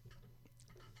vision.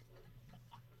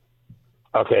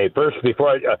 Okay, first,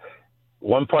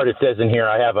 one part it says in here,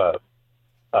 I have a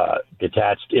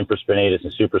detached infraspinatus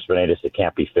and supraspinatus that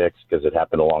can't be fixed because it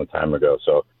happened a long time ago.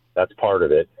 So that's part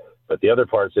of it. But the other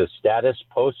part says status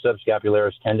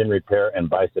post-subscapularis tendon repair and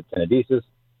bicep tenodesis,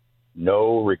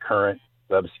 no recurrent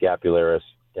subscapularis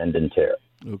tendon tear.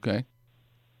 Okay.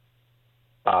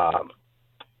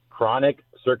 Chronic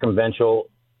circumventional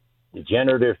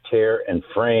degenerative tear and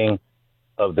fraying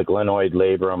of the glenoid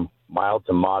labrum, mild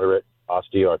to moderate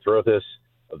osteoarthritis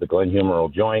of the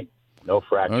glenhumeral joint, no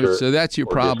fracture. Right, so that's your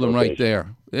problem right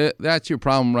there. That's your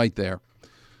problem right there.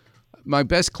 My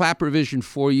best Klapper vision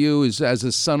for you is, as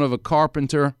a son of a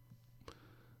carpenter,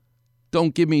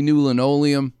 don't give me new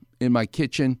linoleum in my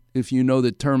kitchen if you know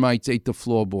that termites ate the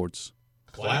floorboards.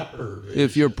 Klapper vision.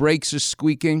 If your brakes are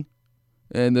squeaking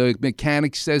and the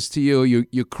mechanic says to you,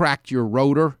 you cracked your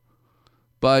rotor,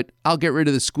 but I'll get rid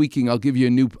of the squeaking.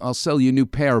 I'll sell you a new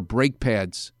pair of brake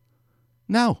pads.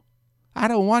 No, I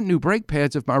don't want new brake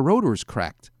pads if my rotor is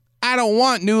cracked. I don't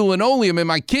want new linoleum in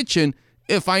my kitchen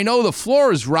if I know the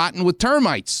floor is rotten with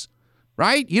termites,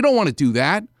 right? You don't want to do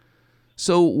that.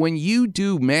 So when you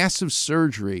do massive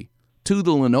surgery to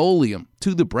the linoleum,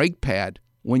 to the brake pad,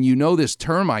 when you know there's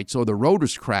termites or the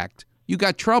rotor's cracked, you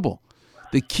got trouble.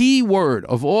 The key word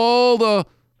of all the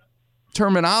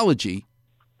terminology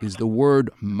is the word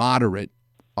moderate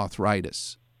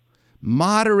arthritis.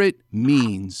 Moderate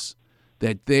means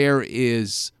that there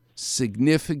is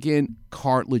significant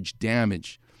cartilage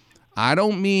damage. I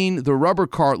don't mean the rubber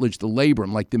cartilage, the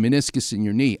labrum, like the meniscus in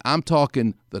your knee. I'm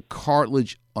talking the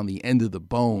cartilage on the end of the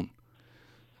bone.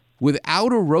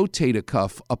 Without a rotator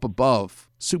cuff up above,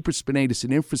 supraspinatus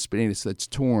and infraspinatus that's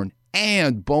torn,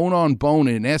 and bone-on-bone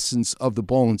in essence of the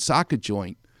ball and socket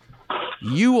joint,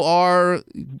 you are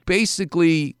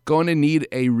basically going to need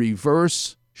a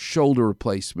reverse shoulder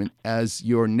replacement as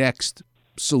your next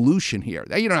solution here.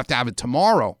 You don't have to have it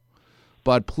tomorrow,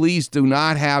 but please do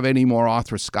not have any more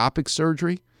arthroscopic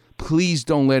surgery. Please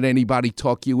don't let anybody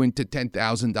talk you into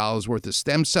 $10,000 worth of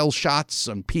stem cell shots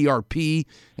and PRP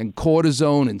and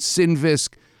cortisone and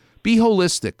Synvisc. Be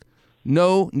holistic.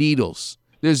 No needles.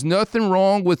 There's nothing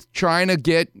wrong with trying to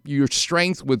get your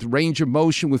strength with range of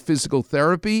motion with physical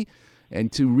therapy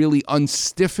and to really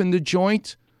unstiffen the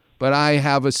joint, but I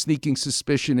have a sneaking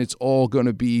suspicion it's all going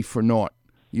to be for naught.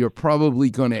 You're probably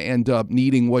going to end up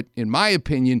needing what, in my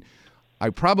opinion, I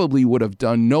probably would have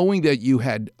done, knowing that you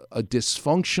had a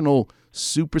dysfunctional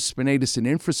supraspinatus and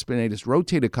infraspinatus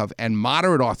rotator cuff and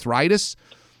moderate arthritis.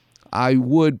 I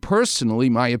would personally,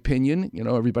 my opinion,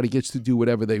 everybody gets to do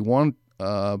whatever they want,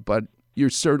 but you're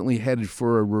certainly headed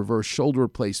for a reverse shoulder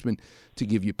replacement to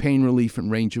give you pain relief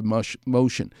and range of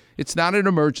motion. It's not an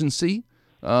emergency,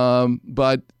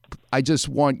 but I just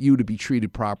want you to be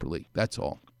treated properly. That's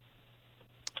all.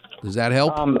 Does that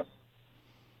help?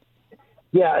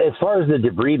 Yeah, as far as the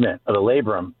debridement of the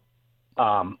labrum,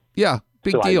 yeah,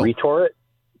 big deal. I retore it?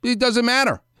 It doesn't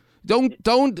matter. I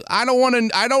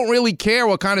don't really care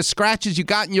what kind of scratches you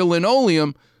got in your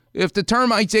linoleum if the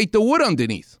termites ate the wood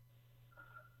underneath.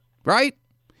 Right?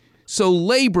 So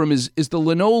labrum is the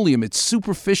linoleum. It's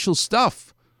superficial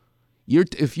stuff.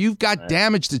 If you've got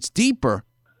damage that's deeper,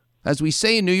 as we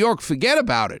say in New York, forget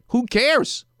about it. Who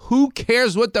cares? Who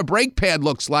cares what the brake pad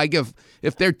looks like if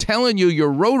they're telling you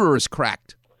your rotor is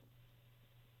cracked?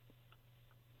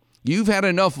 You've had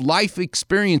enough life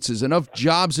experiences, enough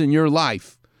jobs in your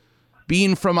life.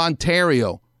 Being from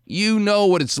Ontario, you know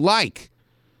what it's like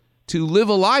to live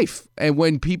a life. And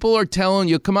when people are telling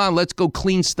you, come on, let's go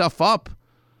clean stuff up,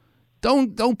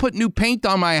 don't put new paint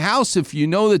on my house if you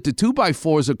know that the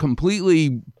 2x4s are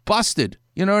completely busted.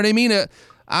 You know what I mean?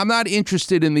 I'm not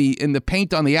interested in the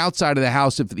paint on the outside of the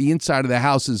house if the inside of the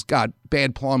house has got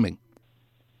bad plumbing.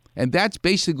 And that's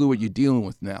basically what you're dealing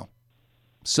with now.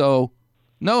 So,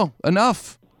 no,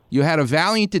 enough. You had a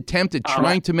valiant attempt at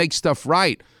trying to make stuff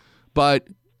right. But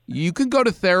you can go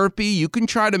to therapy. You can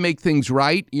try to make things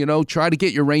right. Try to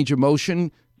get your range of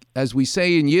motion. As we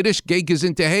say in Yiddish, Geg is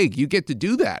into Hague. You get to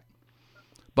do that.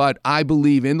 But I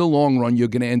believe in the long run, you're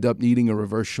going to end up needing a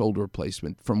reverse shoulder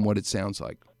replacement from what it sounds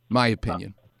like. My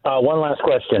opinion. One last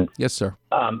question. Yes, sir.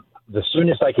 The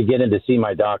soonest I could get in to see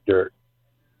my doctor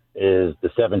is the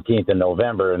 17th of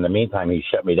November. In the meantime, he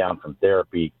shut me down from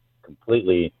therapy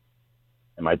completely.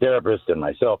 And my therapist and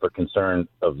myself are concerned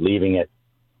of leaving it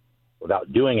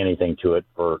without doing anything to it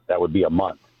that would be a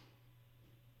month.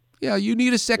 Yeah, you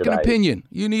need a second opinion.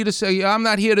 You need to say, I'm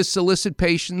not here to solicit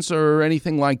patients or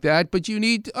anything like that, but you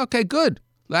need, okay, good.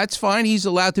 That's fine. He's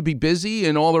allowed to be busy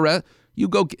and all the rest. You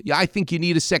go, I think you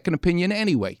need a second opinion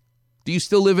anyway. Do you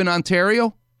still live in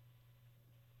Ontario?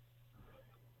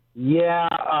 Yeah,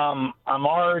 I'm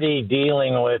already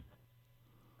dealing with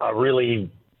a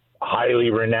really highly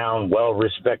renowned,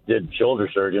 well-respected shoulder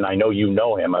surgeon. I know you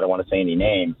know him. I don't want to say any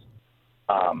names.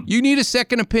 You need a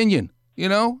second opinion.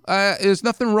 There's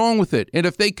nothing wrong with it. And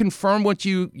if they confirm what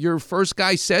your first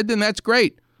guy said, then that's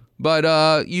great.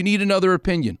 But you need another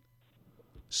opinion.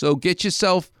 So get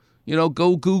yourself,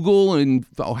 go Google and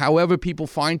however people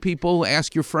find people,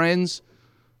 ask your friends.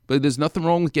 But there's nothing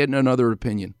wrong with getting another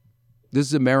opinion. This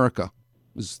is America.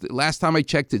 Last time I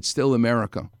checked, it's still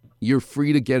America. You're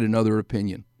free to get another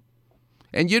opinion.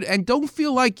 And don't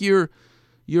feel like you're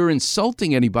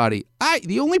insulting anybody.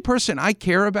 The only person I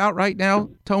care about right now,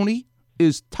 Tony,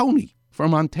 is Tony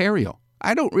from Ontario.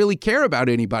 I don't really care about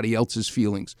anybody else's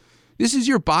feelings. This is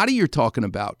your body you're talking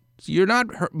about. So you're not,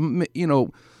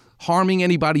 harming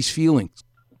anybody's feelings.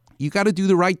 You got to do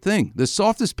the right thing. The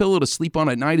softest pillow to sleep on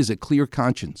at night is a clear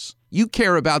conscience. You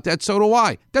care about that, so do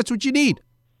I. That's what you need.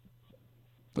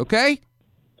 Okay?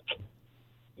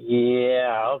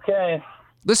 Yeah, okay.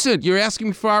 Listen, you're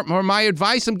asking for my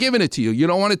advice. I'm giving it to you. You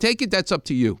don't want to take it? That's up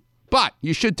to you. But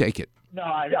you should take it. No,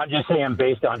 I'm just saying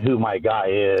based on who my guy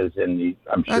is, and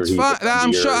I'm sure that's fine.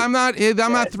 I'm sure I'm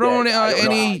not throwing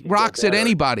any rocks at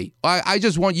anybody. I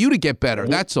just want you to get better.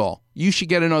 Mm-hmm. That's all. You should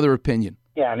get another opinion.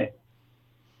 Yeah,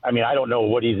 I don't know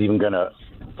what he's even going to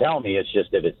tell me. It's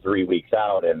just that it's 3 weeks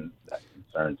out, and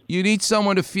concerns. You need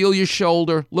someone to feel your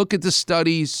shoulder, look at the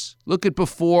studies, look at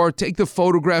before, take the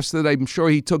photographs that I'm sure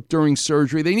he took during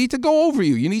surgery. They need to go over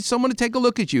you. You need someone to take a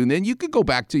look at you, and then you could go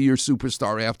back to your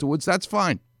superstar afterwards. That's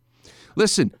fine.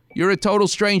 Listen, you're a total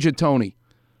stranger, Tony.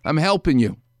 I'm helping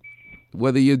you,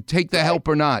 whether you take the help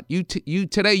or not.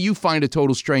 Today, you find a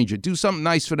total stranger. Do something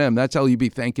nice for them. That's how you be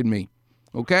thanking me.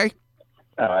 Okay?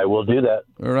 I will do that.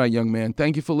 All right, young man.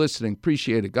 Thank you for listening.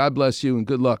 Appreciate it. God bless you and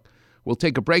good luck. We'll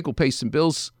take a break. We'll pay some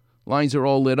bills. Lines are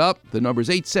all lit up. The number is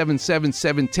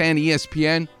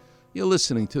 877-710-ESPN. You're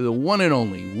listening to the one and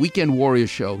only Weekend Warrior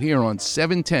Show here on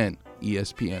 710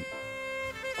 ESPN.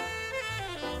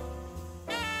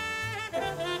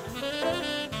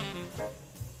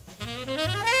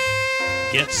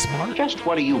 Get smart. Just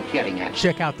what are you getting at?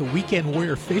 Check out the Weekend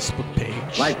Warrior Facebook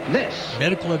page. Like this.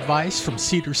 Medical advice from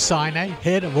Cedars-Sinai,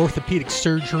 head of orthopedic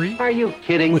surgery. Are you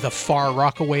kidding? With a far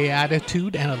rockaway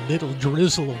attitude and a little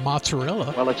drizzle of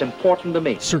mozzarella. Well, it's important to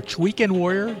me. Search Weekend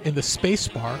Warrior in the space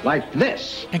bar. Like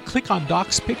this. And click on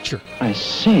Doc's picture. I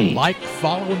see. Like,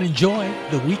 follow, and enjoy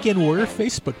the Weekend Warrior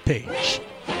Facebook page.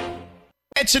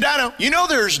 At Sedano, you know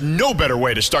there's no better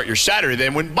way to start your Saturday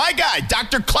than when my guy,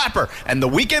 Dr. Clapper, and the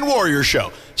Weekend Warrior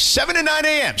Show, 7 to 9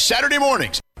 a.m. Saturday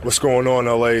mornings. What's going on,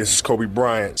 LA? This is Kobe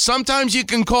Bryant. Sometimes you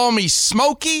can call me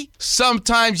Smokey.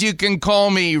 Sometimes you can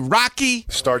call me Rocky.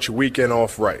 Start your weekend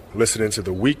off right. Listening to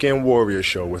the Weekend Warrior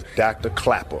Show with Dr.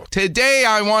 Clapper. Today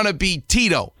I want to be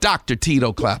Tito, Dr.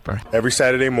 Tito Clapper. Every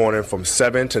Saturday morning from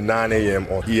 7 to 9 a.m.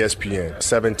 on ESPN,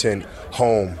 710,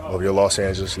 home of your Los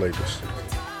Angeles Lakers.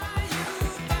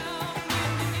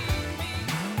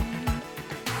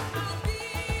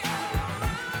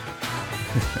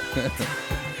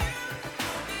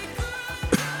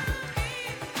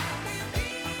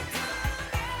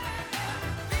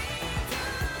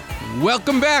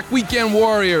 Welcome back, Weekend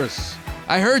Warriors.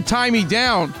 I heard Tie Me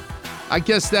Down. I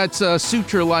guess that's a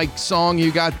suture-like song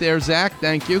you got there, Zach.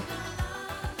 Thank you.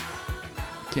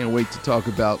 Can't wait to talk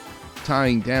about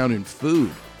tying down in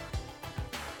food.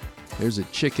 There's a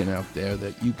chicken out there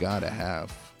that you gotta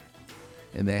have.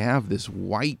 And they have this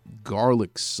white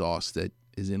garlic sauce that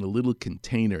is in a little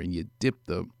container, and you dip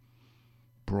the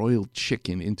broiled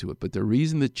chicken into it. But the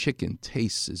reason the chicken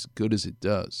tastes as good as it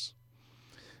does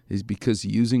is because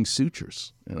you're using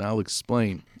sutures, and I'll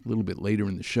explain a little bit later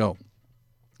in the show.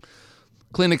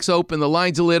 Clinic's open. The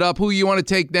lines are lit up. Who you want to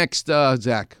take next,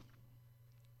 Zach?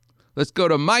 Let's go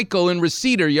to Michael in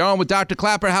Reseda. You're on with Dr.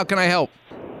 Clapper. How can I help?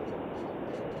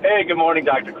 Hey, good morning,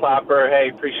 Dr. Clapper. Hey,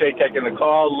 appreciate taking the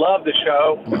call. Love the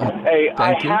show. Hey,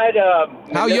 Thank you. had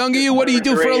How young are you? What do you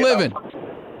do for a living?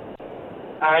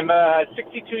 I'm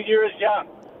 62 years young.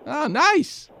 Oh,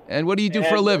 nice. And what do you do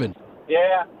for a living?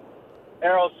 Yeah,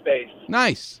 aerospace.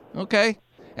 Nice. Okay.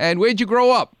 And where'd you grow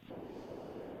up?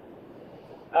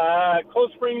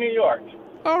 Cold Spring, New York.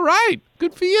 All right.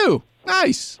 Good for you.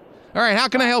 Nice. All right. How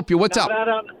can I help you? What's up? Not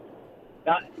on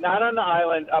the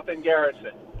island, up in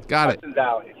Garrison. Got it. Hudson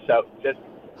Valley. So just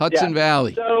Hudson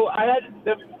Valley. So I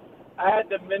had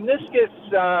the meniscus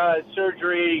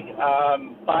surgery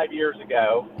 5 years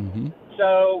ago. Mm-hmm.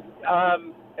 So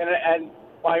and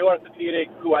my orthopedic,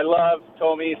 who I love,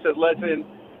 told me, he said, listen,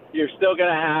 you're still going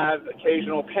to have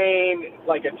occasional pain,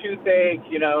 like a toothache,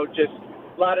 just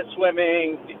a lot of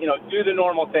swimming, do the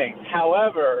normal things.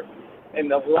 However, in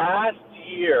the last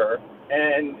year,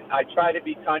 and I try to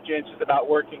be conscientious about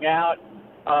working out,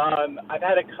 I've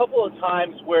had a couple of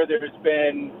times where there's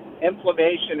been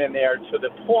inflammation in there to the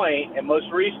point, and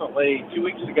most recently, 2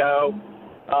 weeks ago,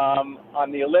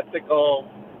 on the elliptical,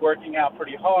 working out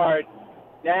pretty hard.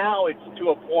 Now it's to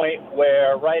a point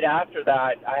where right after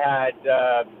that, I had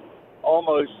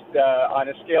almost on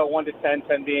a scale 1 to 10,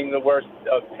 10 being the worst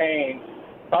of pain,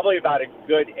 probably about a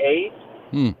good 8.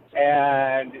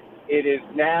 And it is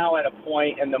now at a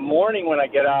point in the morning when I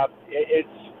get up,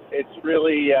 it's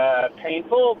really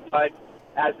painful, but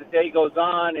as the day goes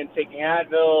on and taking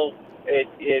Advil,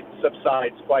 it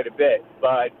subsides quite a bit.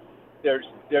 But there's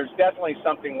definitely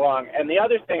something wrong. And the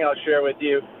other thing I'll share with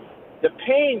you, the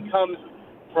pain comes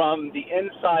from the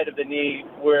inside of the knee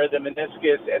where the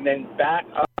meniscus, and then back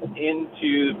up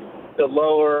into the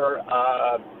lower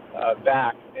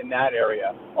back in that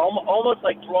area. Almost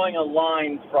like drawing a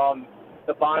line from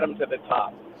the bottom to the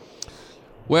top.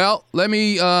 Well, let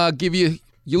me give you...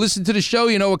 You listen to the show,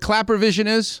 you know what Clapper Vision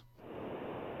is?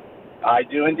 I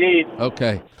do indeed.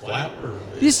 Okay. Clapper.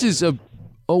 This is a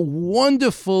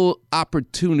wonderful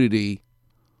opportunity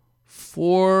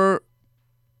for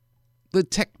the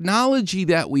technology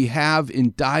that we have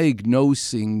in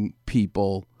diagnosing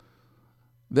people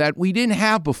that we didn't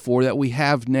have before that we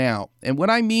have now. And what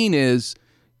I mean is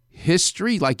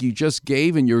history like you just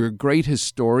gave, and you're a great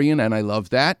historian, and I love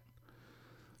that.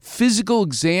 Physical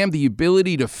exam, the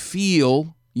ability to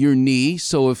feel your knee.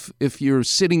 So if you're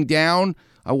sitting down,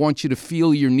 I want you to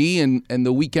feel your knee, and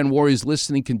the Weekend Warriors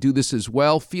listening can do this as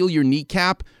well. Feel your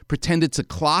kneecap. Pretend it's a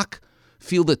clock.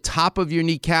 Feel the top of your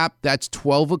kneecap. That's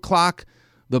 12 o'clock.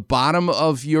 The bottom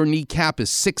of your kneecap is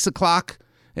 6 o'clock.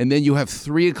 And then you have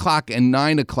 3 o'clock and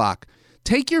 9 o'clock.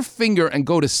 Take your finger and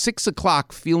go to 6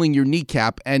 o'clock feeling your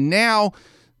kneecap. And now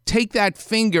take that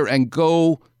finger and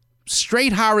go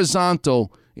straight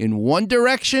horizontal in one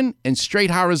direction and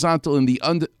straight horizontal in the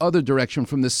other direction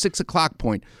from the 6 o'clock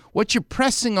point. What you're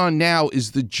pressing on now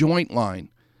is the joint line.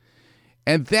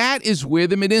 And that is where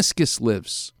the meniscus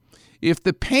lives. If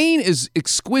the pain is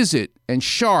exquisite and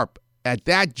sharp at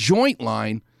that joint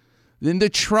line, then the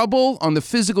trouble on the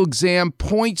physical exam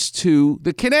points to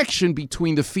the connection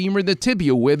between the femur and the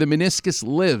tibia where the meniscus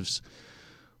lives.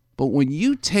 But when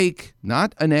you take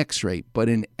not an X-ray, but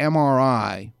an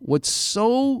MRI, what's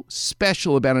so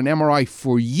special about an MRI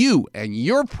for you and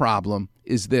your problem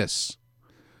is this.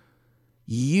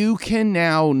 You can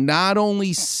now not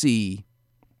only see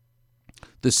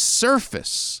the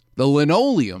surface, the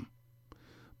linoleum,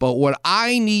 but what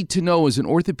I need to know as an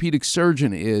orthopedic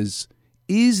surgeon is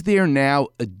there now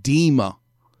edema,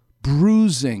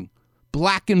 bruising,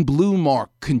 black and blue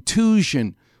mark,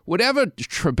 contusion, whatever,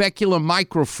 trabecular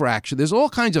microfracture. There's all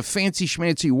kinds of fancy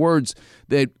schmancy words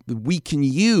that we can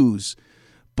use.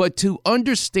 But to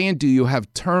understand, do you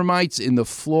have termites in the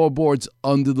floorboards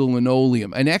under the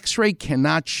linoleum? An X-ray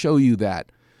cannot show you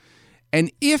that.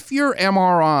 And if your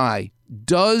MRI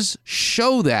does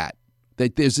show that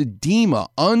there's edema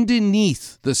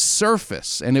underneath the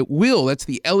surface, and it will, that's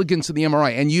the elegance of the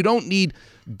MRI, and you don't need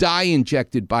dye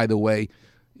injected, by the way.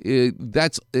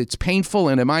 It's painful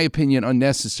and, in my opinion,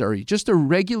 unnecessary. Just a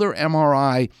regular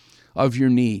MRI of your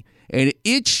knee, and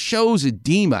it shows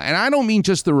edema. And I don't mean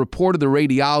just the report of the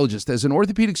radiologist. As an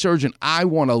orthopedic surgeon, I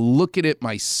want to look at it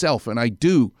myself, and I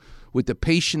do with the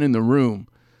patient in the room.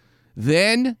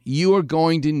 Then you are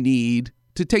going to need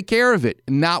to take care of it,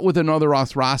 not with another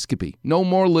arthroscopy. No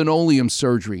more linoleum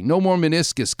surgery. No more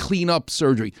meniscus cleanup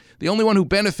surgery. The only one who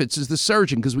benefits is the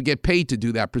surgeon because we get paid to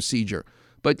do that procedure.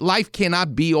 But life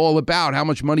cannot be all about how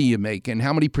much money you make and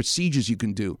how many procedures you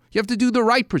can do. You have to do the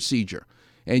right procedure.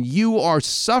 And you are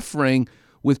suffering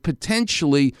with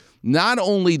potentially not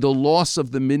only the loss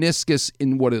of the meniscus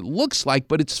in what it looks like,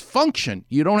 but its function.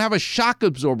 You don't have a shock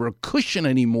absorber, a cushion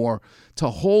anymore to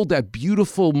hold that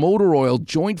beautiful motor oil,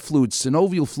 joint fluid,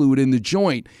 synovial fluid in the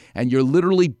joint, and you're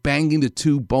literally banging the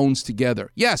two bones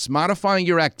together. Yes, modifying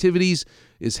your activities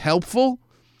is helpful,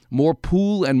 more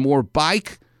pool and more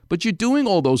bike, but you're doing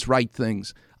all those right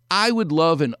things. I would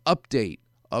love an update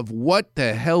of what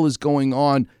the hell is going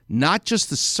on, not just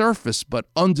the surface, but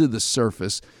under the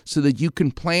surface, so that you can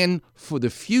plan for the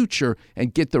future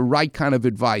and get the right kind of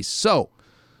advice. So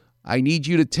I need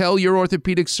you to tell your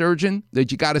orthopedic surgeon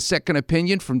that you got a second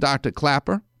opinion from Dr.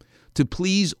 Klapper, to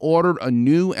please order a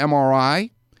new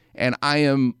MRI. And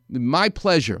my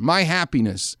pleasure, my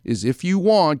happiness is, if you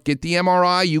want, get the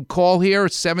MRI, you call here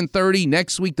at 7:30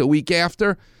 next week, the week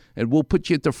after, and we'll put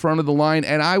you at the front of the line,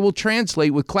 and I will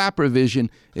translate with Klapper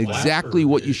Vision exactly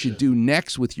what you should do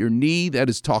next with your knee that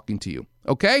is talking to you.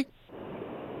 Okay?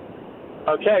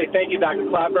 Okay, thank you, Dr.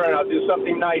 Klapper, and I'll do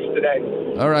something nice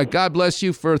today. All right, God bless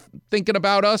you for thinking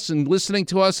about us and listening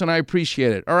to us, and I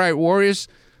appreciate it. All right, Warriors,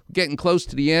 getting close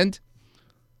to the end.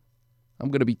 I'm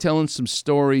going to be telling some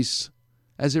stories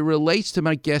as it relates to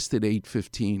my guest at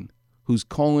 8:15, who's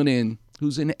calling in,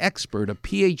 who's an expert, a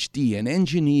PhD, an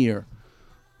engineer,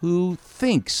 who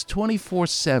thinks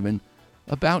 24/7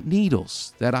 about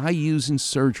needles that I use in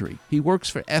surgery. He works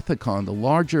for Ethicon,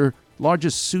 the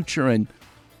largest suture and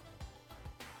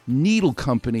needle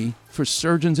company for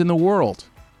surgeons in the world.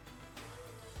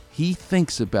 He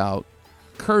thinks about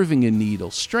curving a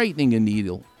needle, straightening a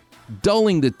needle,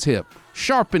 dulling the tip,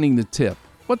 sharpening the tip.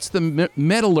 What's the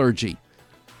metallurgy,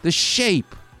 the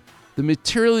shape, the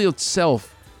material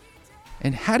itself,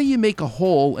 and how do you make a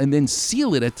hole and then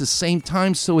seal it at the same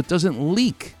time so it doesn't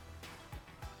leak?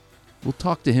 We'll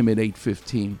talk to him at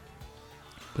 8:15.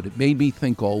 But it made me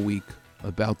think all week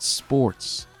about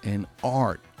sports and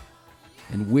art.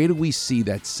 And where do we see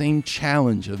that same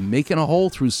challenge of making a hole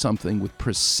through something with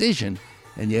precision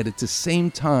and yet at the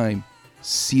same time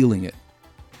sealing it?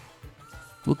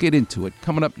 We'll get into it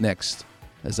coming up next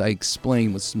as I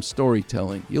explain with some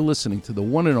storytelling. You're listening to the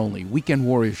one and only Weekend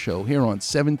Warrior Show here on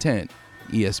 710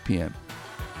 ESPN.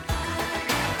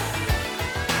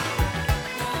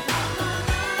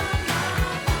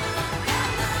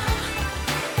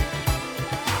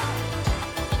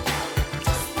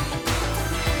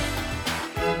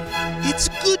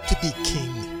 good to be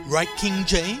king, right, King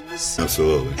James?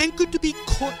 Absolutely. And good to be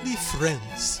courtly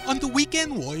friends on the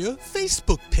Weekend Warrior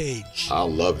Facebook page. I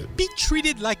love it. Be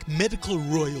treated like medical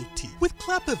royalty with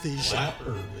Clappervision.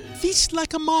 Feast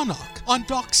like a monarch on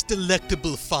Doc's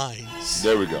delectable finds.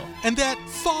 There we go. And that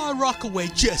far rockaway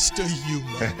jester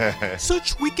humor.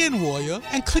 Search Weekend Warrior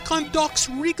and click on Doc's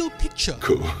regal picture.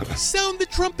 Cool. Sound the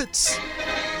trumpets.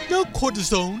 No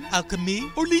cortisone,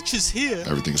 alchemy, or leeches here.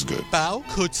 Everything's good. Bow,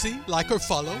 curtsy, like or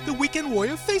follow the Weekend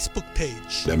Warrior Facebook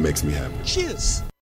page. That makes me happy. Cheers.